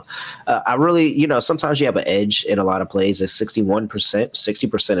expected. So I really, sometimes you have an edge in a lot of plays. It's 61%,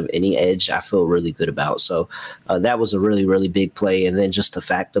 60% of any edge I feel really good about. So that was a really, really big play. And then just the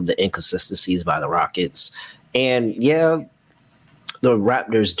fact of the inconsistencies by the Rockets. And yeah, the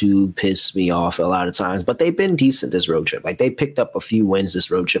Raptors do piss me off a lot of times, but they've been decent this road trip. Like they picked up a few wins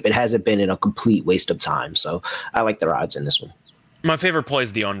this road trip. It hasn't been in a complete waste of time. So I like their odds in this one. My favorite play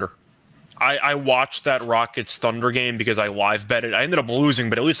is the under. I watched that Rockets Thunder game because I live betted. I ended up losing,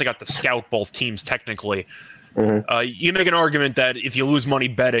 but at least I got to scout both teams technically. Mm-hmm. You make an argument that if you lose money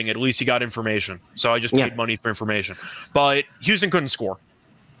betting, at least you got information. So I just paid money for information. But Houston couldn't score.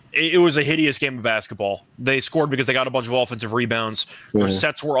 It was a hideous game of basketball. They scored because they got a bunch of offensive rebounds. Their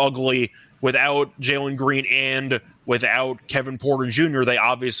sets were ugly. Without Jalen Green and without Kevin Porter Jr., they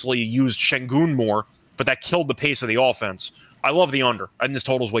obviously used Şengün more, but that killed the pace of the offense. I love the under. I think this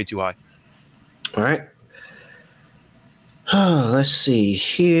total is way too high. All right. Let's see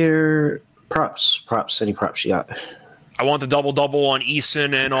here. Props. Any props you got? I want the double-double on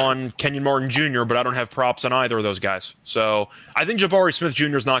Eason and on Kenyon Martin Jr., but I don't have props on either of those guys. So I think Jabari Smith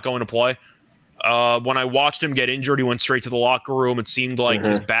Jr. is not going to play. When I watched him get injured, he went straight to the locker room. It seemed like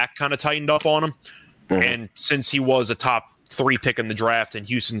his back kind of tightened up on him. And since he was a top 3 pick in the draft and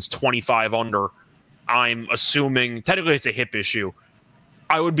Houston's 25 under, I'm assuming technically it's a hip issue.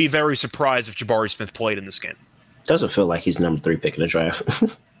 I would be very surprised if Jabari Smith played in this game. Doesn't feel like he's number 3 pick in the draft.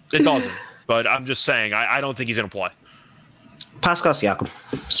 It doesn't, but I'm just saying I don't think he's going to play. Pascal Siakam.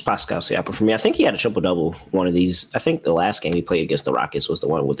 It's Pascal Siakam for me. I think he had a triple-double one of these. I think the last game he played against the Rockets was the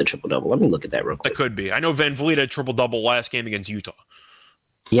one with the triple-double. Let me look at that real quick. That could be. I know Van Vliet had triple-double last game against Utah.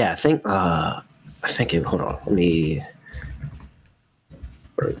 Yeah, I think it, hold on.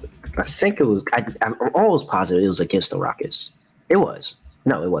 I think it was, I'm almost positive it was against the Rockets. It was.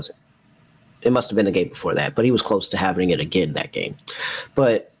 No, it wasn't. It must have been the game before that, but he was close to having it again that game.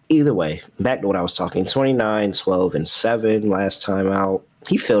 But either way, back to what I was talking, 29, 12, and 7 last time out.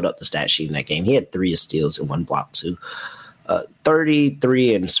 He filled up the stat sheet in that game. He had 3 steals and 1 block, too.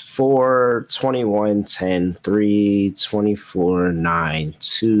 33 and 4, 21, 10, 3, 24, 9,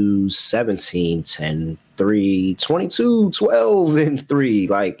 2, 17, 10, 3, 22, 12, and 3.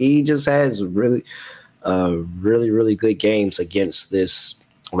 Like, he just has really good games against this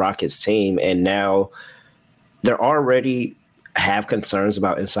Rockets team. And now they're already have concerns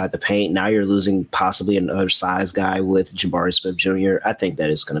about inside the paint. Now you're losing possibly another size guy with Jabari Smith Jr. I think that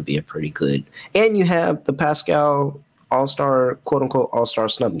is going to be a pretty good. And you have the Pascal All-Star, quote-unquote, All-Star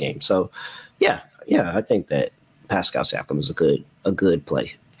snub game. So, yeah, I think that Pascal Siakam is a good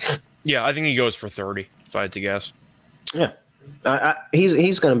play. Yeah, I think he goes for 30, if I had to guess. Yeah.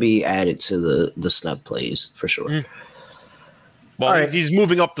 He's going to be added to the snub plays for sure. Well, he's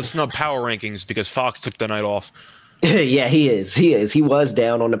moving up the snub power rankings because Fox took the night off. Yeah, he is. He was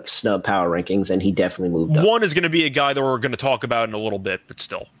down on the snub power rankings, and he definitely moved up. One is going to be a guy that we're going to talk about in a little bit, but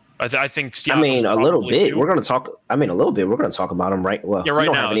still. I think Siakam's a little bit. We're going to talk. A little bit. We're going to talk about him right. Well, yeah,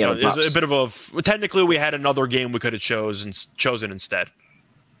 right now. So it's a bit of a. Technically, we had another game we could have chosen instead.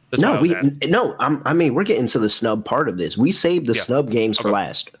 We're getting to the snub part of this. We saved the snub games for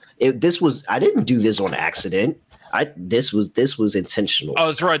last. I didn't do this on accident. This was intentional. Oh,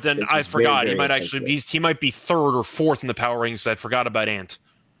 that's right. Then I forgot. He might actually be. He might be 3rd or 4th in the power rankings. I forgot about Ant.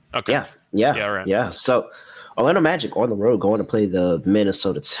 Okay. Yeah. Right. Yeah. So Orlando Magic on the road going to play the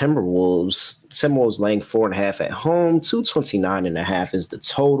Minnesota Timberwolves. Timberwolves laying 4.5 at home. 229.5 is the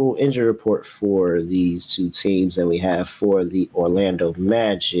total. Injury report for these two teams, and we have for the Orlando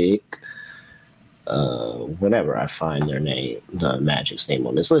Magic. Whenever I find the Magic's name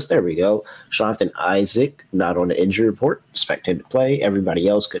on this list, there we go. Jonathan Isaac not on the injury report. Expected to play. Everybody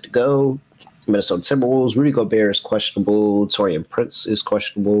else good to go. Minnesota Timberwolves. Rudy Gobert is questionable. Taurean Prince is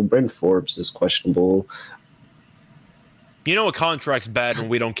questionable. Bryn Forbes is questionable. You know, a contract's bad when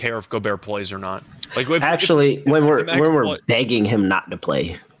we don't care if Gobert plays or not. Like, when we're begging him not to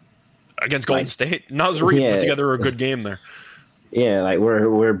play against Golden State, Naz Reid put together a good game there. Yeah, like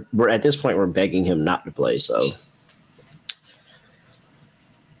we're at this point we're begging him not to play. So,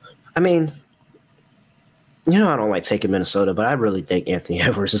 I mean, I don't like taking Minnesota, but I really think Anthony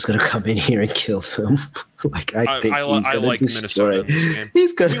Edwards is going to come in here and kill them. I think he's going to destroy.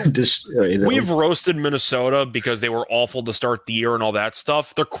 He's going to destroy them. We've roasted Minnesota because they were awful to start the year and all that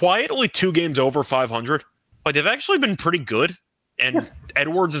stuff. They're quietly 2 games over 500. Like, they've actually been pretty good, and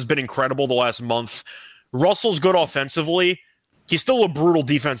Edwards has been incredible the last month. Russell's good offensively. He's still a brutal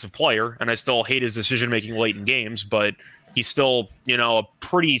defensive player, and I still hate his decision-making late in games, but he's still, a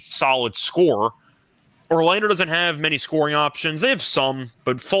pretty solid scorer. Orlando doesn't have many scoring options. They have some,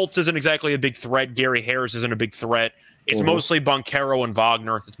 but Fultz isn't exactly a big threat. Gary Harris isn't a big threat. It's mostly Boncaro and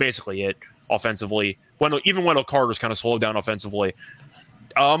Wagner. That's basically it offensively. Even Wendell Carter's kind of slowed down offensively.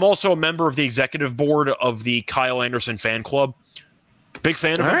 I'm also a member of the executive board of the Kyle Anderson fan club. Big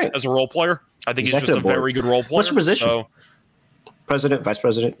fan of him as a role player. I think he's just a very good role player. What's your position? So, President, vice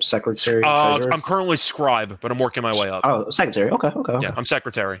president, secretary, treasurer? I'm currently scribe, but I'm working my way up. Oh, secretary. Okay. Yeah, I'm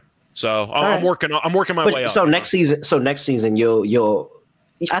secretary. So I'm working my way up. So next season, you'll.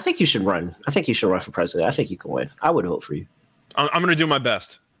 I think you should run. I think you should run for president. I think you can win. I would vote for you. I'm going to do my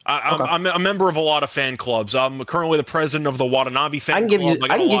best. I'm a member of a lot of fan clubs. I'm currently the president of the Watanabe fan club.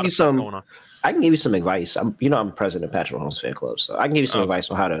 I can give you some advice. I'm president of Patrick Mahomes fan club, so I can give you some advice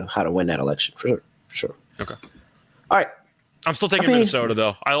on how to win that election for sure. Okay. All right. I'm still taking Minnesota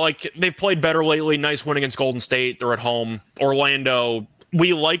though. They've played better lately. Nice win against Golden State. They're at home. Orlando.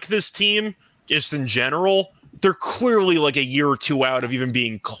 We like this team just in general. They're clearly like a year or two out of even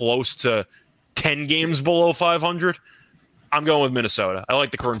being close to 10 games below 500. I'm going with Minnesota. I like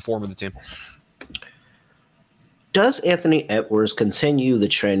the current form of the team. Does Anthony Edwards continue the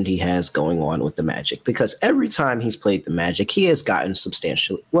trend he has going on with the Magic? Because every time he's played the Magic, he has gotten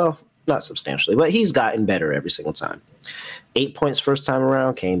not substantially, but he's gotten better every single time. 8 points first time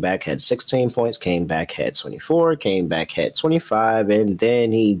around, came back, had 16 points, came back, had 24, came back, had 25, and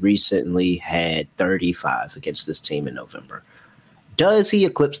then he recently had 35 against this team in November. Does he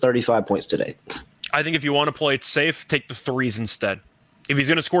eclipse 35 points today? I think if you want to play it safe, take the threes instead. If he's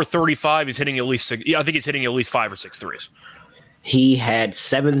going to score 35, he's hitting at least 6. Yeah, I think he's hitting at least 5 or 6 threes. He had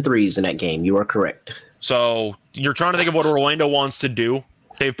 7 threes in that game. You are correct. So you're trying to think of what Orlando wants to do.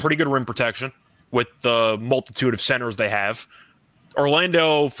 They have pretty good rim protection with the multitude of centers they have.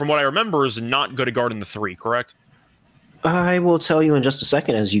 Orlando, from what I remember, is not good at guarding the 3, correct? I will tell you in just a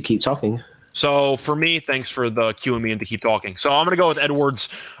second as you keep talking. So for me, thanks for the cueing me in to keep talking. So I'm going to go with Edwards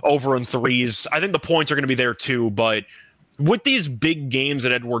over in threes. I think the points are going to be there too, but with these big games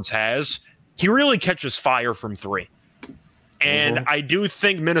that Edwards has, he really catches fire from 3. And I do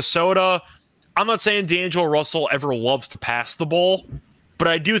think Minnesota, I'm not saying D'Angelo Russell ever loves to pass the ball, but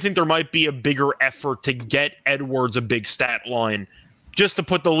I do think there might be a bigger effort to get Edwards a big stat line just to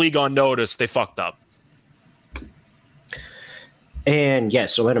put the league on notice they fucked up. And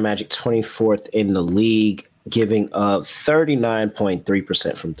yes, Orlando Magic 24th in the league, giving up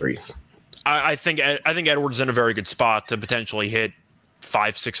 39.3% from 3. I think Edwards is in a very good spot to potentially hit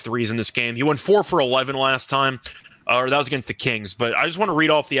 5-6 threes in this game. He went 4 for 11 last time, or that was against the Kings. But I just want to read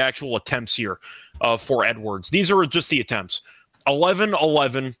off the actual attempts here for Edwards. These are just the attempts: 11,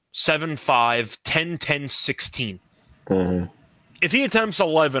 11, 7, 5, 10, 10, 16. Mm-hmm. If he attempts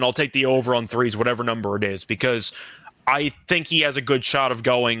 11, I'll take the over on threes, whatever number it is, because I think he has a good shot of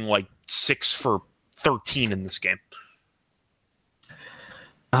going like 6 for 13 in this game.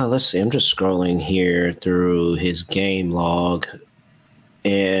 Let's see. I'm just scrolling here through his game log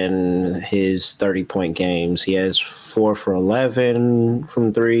and his 30-point games. He has 4 for 11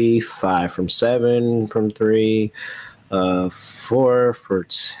 from 3, 5 from 7 from 3, 4 for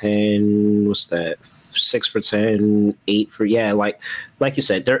 10. What's that? 6 for 10, 8 for, like you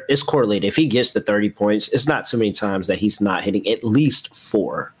said, there is correlated. If he gets the 30 points, it's not too many times that he's not hitting at least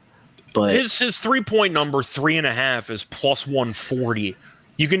 4. But his 3-point number, 3.5, is plus 140.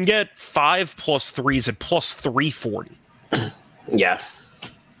 You can get 5 plus 3s at plus 340. Yeah.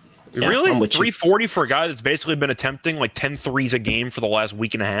 Really? 340 for a guy that's basically been attempting like 10 threes a game for the last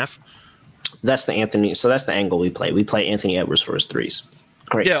week and a half? That's the angle we play. We play Anthony Edwards for his threes.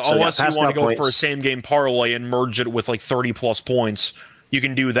 Great. Yeah, so unless you want to go for a same-game parlay and merge it with like 30-plus points, you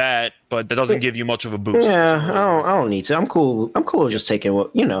can do that, but that doesn't give you much of a boost. Yeah, I don't need to. I'm cool. Just taking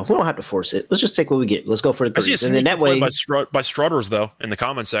what, we don't have to force it. Let's just take what we get. Let's go for the threes. And then that way by Strutters, though, in the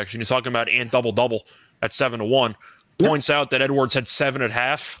comment section, he's talking about Ant double-double at 7-1. Points out that Edwards had 7 at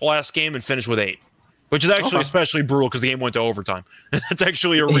half last game and finished with 8. Which is actually especially brutal because the game went to overtime. That's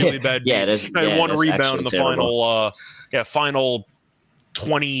actually a really bad beat. Had one rebound in the final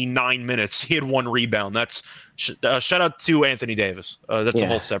 29 minutes. He had 1 rebound. That's shout out to Anthony Davis. That's a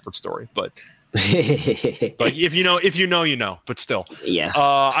whole separate story. But if you know, you know. But still,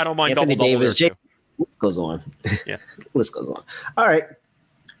 I don't mind double-double there too. List goes on. Yeah, list goes on. All right.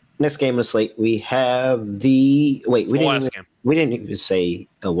 Next game of the slate, we have the we didn't even say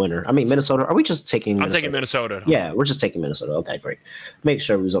a winner. I mean, Minnesota. Are we just taking Minnesota? I'm taking Minnesota. Yeah, we're just taking Minnesota. Okay, great. Make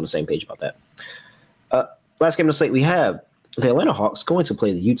sure we was on the same page about that. Last game of the slate, we have the Atlanta Hawks going to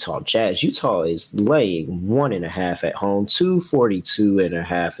play the Utah Jazz. Utah is laying 1.5 at home.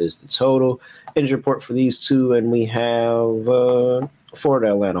 242.5 is the total. Injury report for these two, and we have for the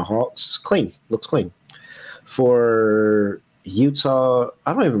Atlanta Hawks, looks clean. For Utah.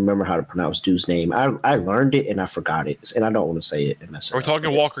 I don't even remember how to pronounce dude's name. I learned it and I forgot it, and I don't want to say it and mess it Are we up.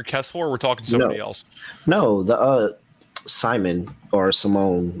 talking Walker Kessler, or we're talking somebody else? No, the Simon or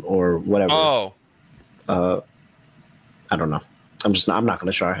Simone or whatever. Oh, I don't know. I'm not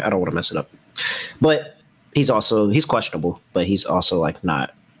gonna try. I don't want to mess it up. But he's questionable, but he's also like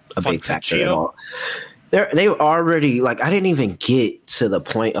not a big factor at all. They were already like, I didn't even get to the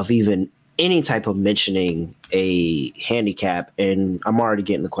point of even any type of mentioning a handicap, and I'm already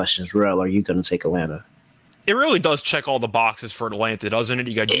getting the questions. Rel, are you going to take Atlanta? It really does check all the boxes for Atlanta, doesn't it?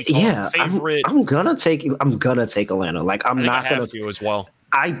 You got Utah favorite. I'm gonna take Atlanta. Like I'm not gonna do as well.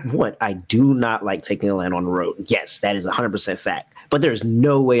 I do not like taking Atlanta on the road. Yes, that is 100% fact. But there's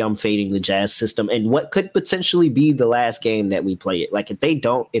no way I'm fading the Jazz system, and what could potentially be the last game that we play it. Like if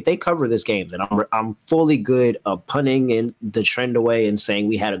they cover this game, then I'm fully good of punting and the trend away and saying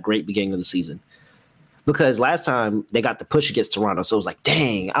we had a great beginning of the season. Because last time they got the push against Toronto, so it was like,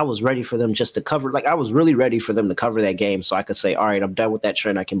 dang, I was ready for them just to cover. Like I was really ready for them to cover that game, so I could say, all right, I'm done with that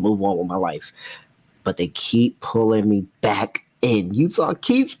trend. I can move on with my life. But they keep pulling me back in. Utah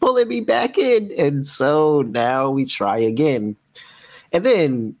keeps pulling me back in, and so now we try again. And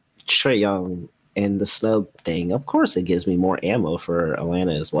then Trae Young and the snub thing, of course, it gives me more ammo for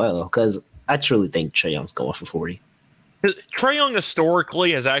Atlanta as well, because I truly think Trae Young's going for 40. Trae Young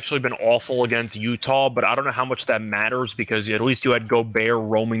historically has actually been awful against Utah, but I don't know how much that matters because at least you had Gobert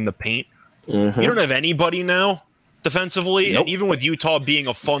roaming the paint. Mm-hmm. You don't have anybody now defensively, and even with Utah being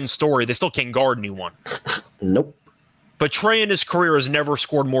a fun story, they still can't guard anyone. Nope. But Trae in his career has never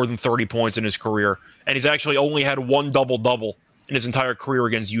scored more than 30 points in his career, and he's actually only had one double-double in his entire career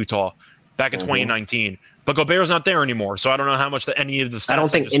against Utah back in 2019. But Gobert's not there anymore, so I don't know how much any of the stats I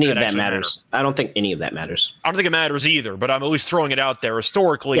don't think any of that matters. I don't think any of that matters. I don't think it matters either, but I'm at least throwing it out there.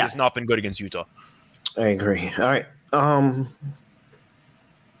 Historically, it's not been good against Utah. I agree. All right. I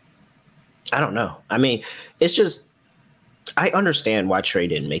don't know. I mean, it's just I understand why Trae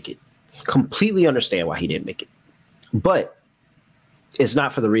didn't make it. Completely understand why he didn't make it. But it's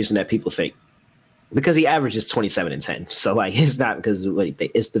not for the reason that people think. Because he averages 27 and 10. So, like, it's not because of what he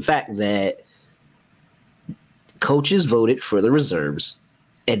thinks. It's the fact that coaches voted for the reserves,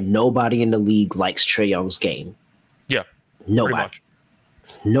 and nobody in the league likes Trae Young's game. Yeah. Nobody.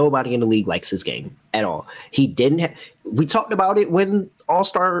 Nobody in the league likes his game at all. He didn't we talked about it when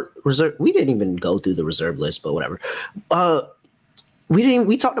All-Star Reserve. We didn't even go through the reserve list, but whatever.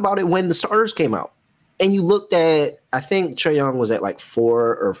 We talked about it when the starters came out. And you looked at, I think Trae Young was at like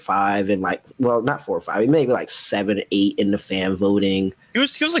 4 or 5 and like, well, not 4 or 5, maybe like 7, 8 in the fan voting. He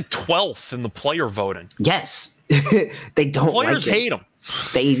was like 12th in the player voting. Yes. They don't Players like him. hate him.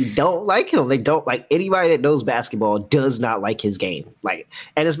 They don't like him. They don't like anybody that knows basketball does not like his game. Like,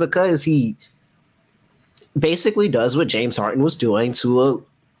 and it's because he basically does what James Harden was doing to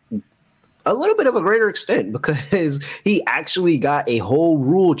a little bit of a greater extent, because he actually got a whole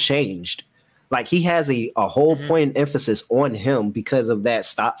rule changed. Like he has a whole point of emphasis on him because of that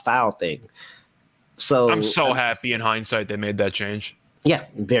stop foul thing. So I'm so happy in hindsight they made that change. Yeah,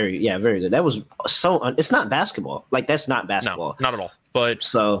 very good. That was it's not basketball. Like that's not basketball. No, not at all. But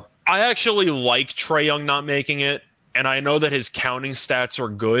so I actually like Trae Young not making it, and I know that his counting stats are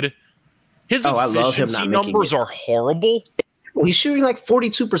good. His efficiency numbers are horrible. Well, he's shooting like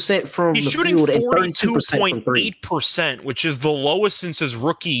 42% from the field and 32% from 42.8%, which is the lowest since his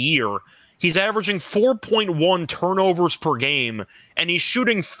rookie year. He's averaging 4.1 turnovers per game, and he's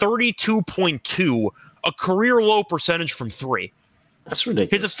shooting 32.2, a career low percentage from 3. That's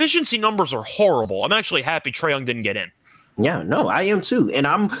ridiculous. His efficiency numbers are horrible. I'm actually happy Trae Young didn't get in. Yeah, no, I am too. And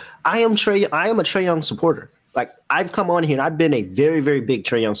I am a Trae Young supporter. Like I've come on here and I've been a very, very big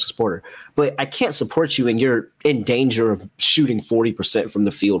Trae Young supporter, but I can't support you and you're in danger of shooting 40% from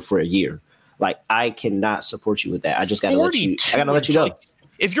the field for a year. Like I cannot support you with that. I just gotta let you know.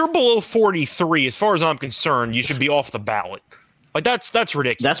 If you're below 43, as far as I'm concerned, you should be off the ballot. Like that's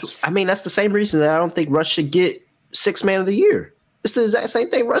ridiculous. That's the same reason that I don't think Russ should get 6th man of the year. It's the exact same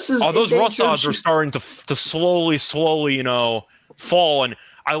thing. Those Russ odds are starting to slowly, fall. And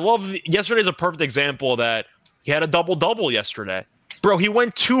I love yesterday's a perfect example of that. He had a double-double yesterday. Bro, he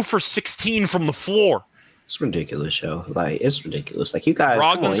went 2 for 16 from the floor. It's ridiculous, yo. Like, it's ridiculous. Like, you guys,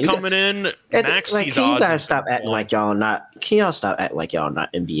 Brogdon's coming in. Maxi's can you guys stop acting like y'all not? Can y'all stop acting like y'all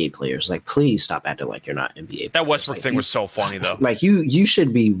not NBA players? Like, please stop acting like you're not NBA players. That Westbrook thing was so funny, though. Like, you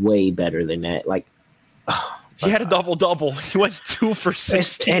should be way better than that. Like, He had a double-double. He went 2 for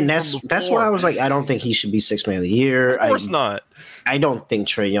 16. And that's why I was like, I don't think he should be Sixth Man of the Year. Of course not. I don't think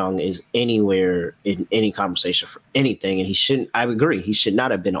Trae Young is anywhere in any conversation for anything, and he shouldn't. I agree. He should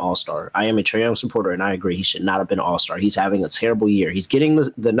not have been an All-Star. I am a Trae Young supporter, and I agree. He should not have been an All-Star. He's having a terrible year. He's getting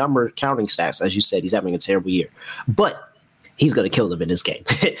the number counting stats, as you said. He's having a terrible year, but he's going to kill them in this game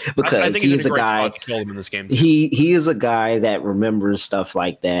because I think he is a guy. To kill them in this game. He is a guy that remembers stuff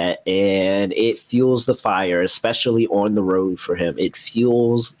like that, and it fuels the fire, especially on the road for him. It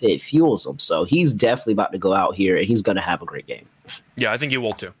fuels him. So he's definitely about to go out here, and he's going to have a great game. Yeah, I think he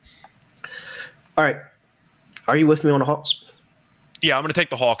will too. All right, are you with me on the Hawks? Yeah, I'm going to take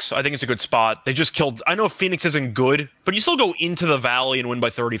the Hawks. I think it's a good spot. They just killed. I know Phoenix isn't good, but you still go into the Valley and win by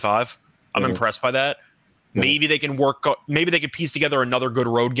 35. I'm impressed by that. Maybe they can work. Maybe they could piece together another good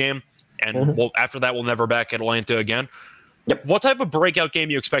road game, and after that, we'll never back Atlanta again. Yep. What type of breakout game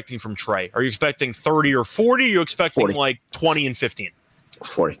are you expecting from Trae? Are you expecting 30 or 40? Or are you expecting 40. like 20 and 15?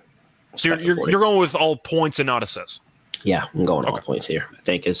 40. So you're going with all points and not assists. Yeah, I'm going all points here. I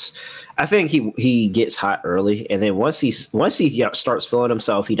think he gets hot early, and then once he starts feeling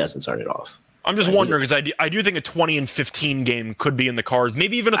himself, he doesn't turn it off. I'm just wondering because I do think a 20 and 15 game could be in the cards.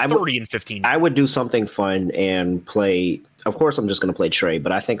 Maybe even a 30 and 15. I would do something fun and play. Of course, I'm just going to play Trae,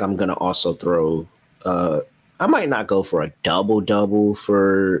 but I think I'm going to also throw. I might not go for a double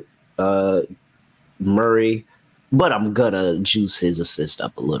for Murray, but I'm gonna juice his assist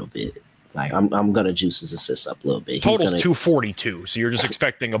up a little bit. Like I'm gonna juice his assists up a little bit. Total's 242, so you're just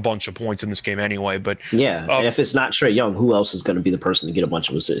expecting a bunch of points in this game anyway. But yeah, if it's not Trae Young, who else is going to be the person to get a bunch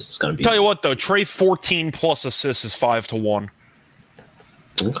of assists? It's going to be. Tell you what though, Trae 14 plus assists is 5-1.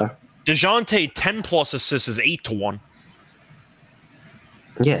 Okay. DeJounte 10 plus assists is 8-1.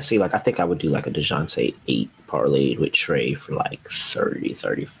 Yeah, see, like I think I would do like a DeJounte 8 parlay with Trae for like 30,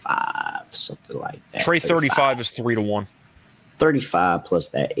 35, something like that. Trae 35 is 3-1. 35 plus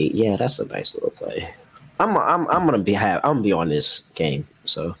that 8. Yeah, that's a nice little play. I'm gonna be on this game.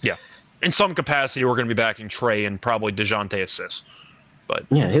 So yeah, in some capacity, we're gonna be backing Trae and probably DeJounte assists. But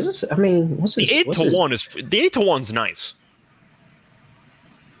yeah, what's his 8-1 is the 8-1's nice.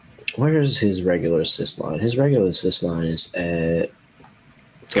 Where's his regular assist line? His regular assist line is at.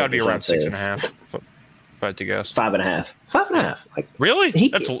 It's got to be around 6.5. If I had to guess 5.5. 5.5. Like really?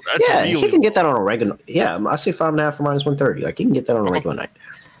 That's yeah. really He can get that on a regular. Yeah, I say 5.5 for -130. Like he can get that on a regular night.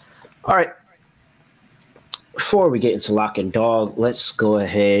 All right. Before we get into lock and dog, let's go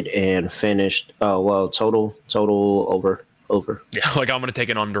ahead and finish. Oh well, total over. Yeah, like I'm going to take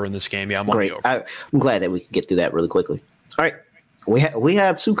an under in this game. Yeah, I'm great. Over. I'm glad that we could get through that really quickly. All right, we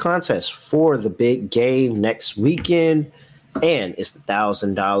have 2 contests for the big game next weekend. And it's the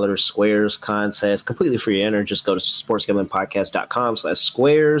 $1,000 Squares contest, completely free to enter. Just go to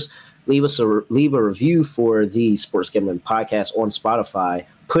sportsgamblingpodcast.com/squares. Leave a review for the Sports Gambling Podcast on Spotify.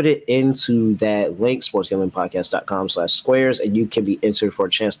 Put it into that link, sportsgamblingpodcast.com/squares, and you can be entered for a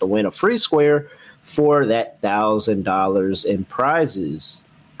chance to win a free square for that $1,000 in prizes.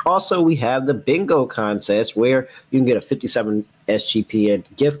 Also, we have the bingo contest where you can get a 57 SGPN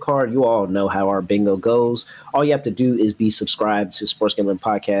gift card. You all know how our bingo goes. All you have to do is be subscribed to Sports Gambling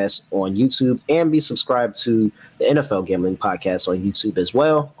Podcast on YouTube and be subscribed to the NFL Gambling Podcast on YouTube as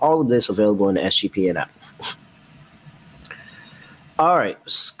well. All of this available in the SGPN app. All right,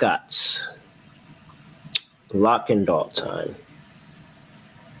 Scott. Lock and dog time.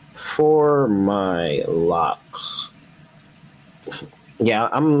 For my lock. Yeah,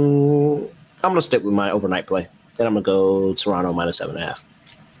 I'm gonna stick with my overnight play. Then I'm gonna go Toronto -7.5.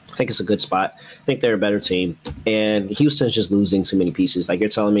 I think it's a good spot. I think they're a better team, and Houston's just losing too many pieces. Like you're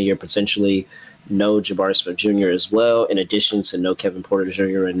telling me, you're potentially no Jabari Smith Jr. as well, in addition to no Kevin Porter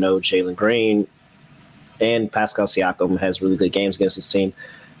Jr. and no Jalen Green, and Pascal Siakam has really good games against this team.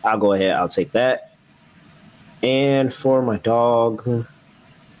 I'll go ahead. I'll take that. And for my dog.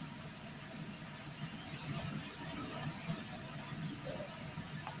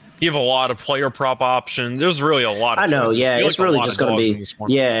 You have a lot of player prop options. There's really a lot of I know, choices. yeah. It's really just going to be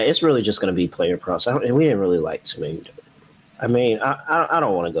it's really just going to be player props. And we didn't really like too many. I mean, I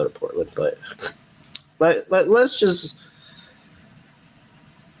don't want to go to Portland, but let's just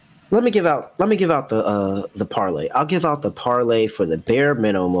let me give out the parlay. I'll give out the parlay for the bare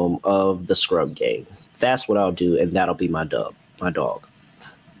minimum of the scrub game. That's what I'll do, and that'll be my dog.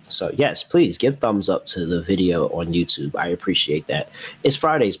 So, yes, please give thumbs up to the video on YouTube. I appreciate that. It's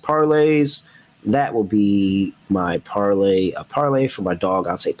Friday's parlays. That will be my parlay. A parlay for my dog.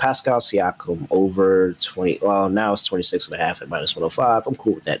 I'll take Pascal Siakam over 20. Well, now it's 26.5 at -105. I'm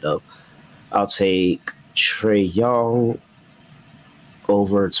cool with that, though. I'll take Trae Young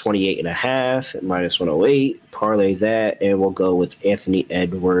over 28.5 at -108. Parlay that, and we'll go with Anthony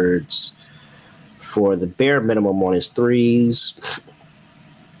Edwards for the bare minimum on his threes.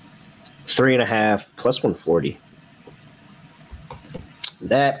 3.5 +140.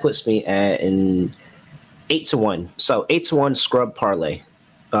 That puts me at an 8-1. So 8-1 scrub parlay.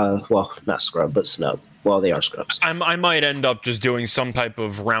 Well, not scrub, but snub. Well, they are scrubs. I might end up just doing some type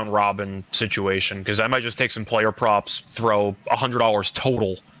of round robin situation because I might just take some player props, throw $100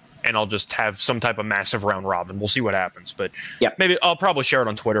 total, and I'll just have some type of massive round robin. We'll see what happens. But maybe I'll probably share it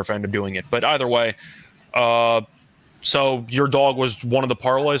on Twitter if I end up doing it. But either way, so your dog was one of the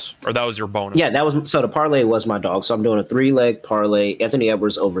parlays, or that was your bonus? Yeah, so the parlay was my dog. So I'm doing a 3-leg parlay. Anthony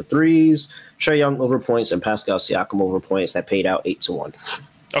Edwards over threes, Trae Young over points, and Pascal Siakam over points. That paid out 8-1.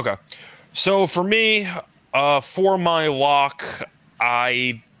 Okay. So for me, for my lock,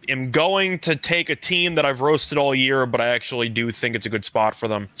 I am going to take a team that I've roasted all year, but I actually do think it's a good spot for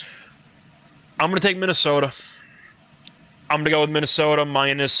them. I'm going to take Minnesota. I'm going to go with Minnesota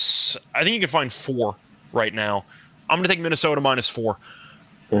minus, I think you can find 4 right now. I'm going to take Minnesota -4.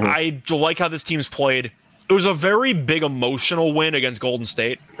 Mm-hmm. I like how this team's played. It was a very big emotional win against Golden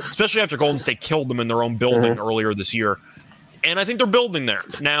State, especially after Golden State killed them in their own building earlier this year. And I think they're building there.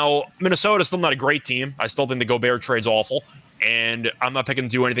 Now, Minnesota's still not a great team. I still think the Gobert trade's awful. And I'm not picking to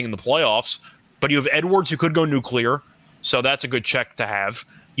do anything in the playoffs. But you have Edwards who could go nuclear. So that's a good check to have.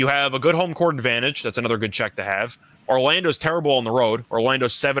 You have a good home court advantage. That's another good check to have. Orlando's terrible on the road.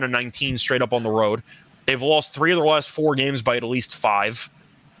 Orlando's 7-19 straight up on the road. They've lost 3 of their last 4 games by at least 5.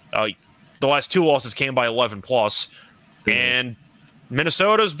 The last 2 losses came by 11+. And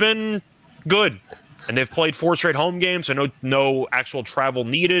Minnesota's been good. And they've played 4 straight home games, so no actual travel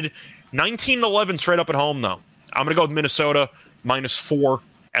needed. 19-11 straight up at home, though. I'm going to go with Minnesota -4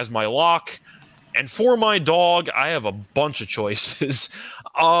 as my lock. And for my dog, I have a bunch of choices.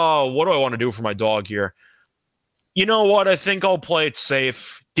 What do I want to do for my dog here? You know what? I think I'll play it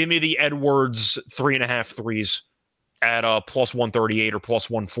safe. Give me the Edwards 3.5 threes at +138 or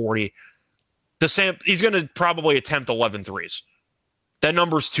 +140. He's going to probably attempt 11 threes. That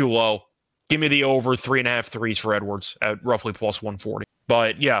number's too low. Give me the over 3.5 threes for Edwards at roughly +140.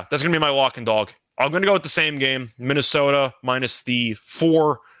 But yeah, that's going to be my lock and dog. I'm going to go with the same game. Minnesota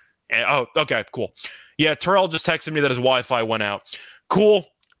 -4. Okay, cool. Yeah, Terrell just texted me that his Wi-Fi went out. Cool.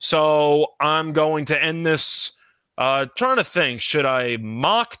 So I'm going to end this. Trying to think, should I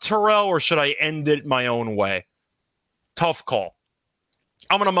mock Terrell or should I end it my own way? Tough call.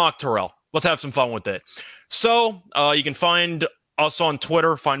 I'm going to mock Terrell. Let's have some fun with it. So you can find us on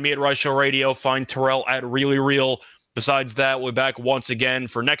Twitter. Find me at Rice Show Radio. Find Terrell at Really Real. Besides that, we'll be back once again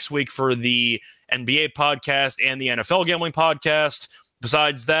for next week for the NBA podcast and the NFL gambling podcast.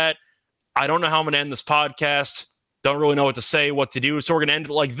 Besides that, I don't know how I'm going to end this podcast. Don't really know what to say, what to do. So we're going to end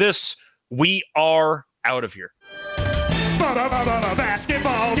it like this. We are out of here.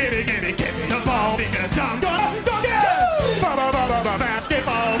 Basketball, give me the ball because I'm gonna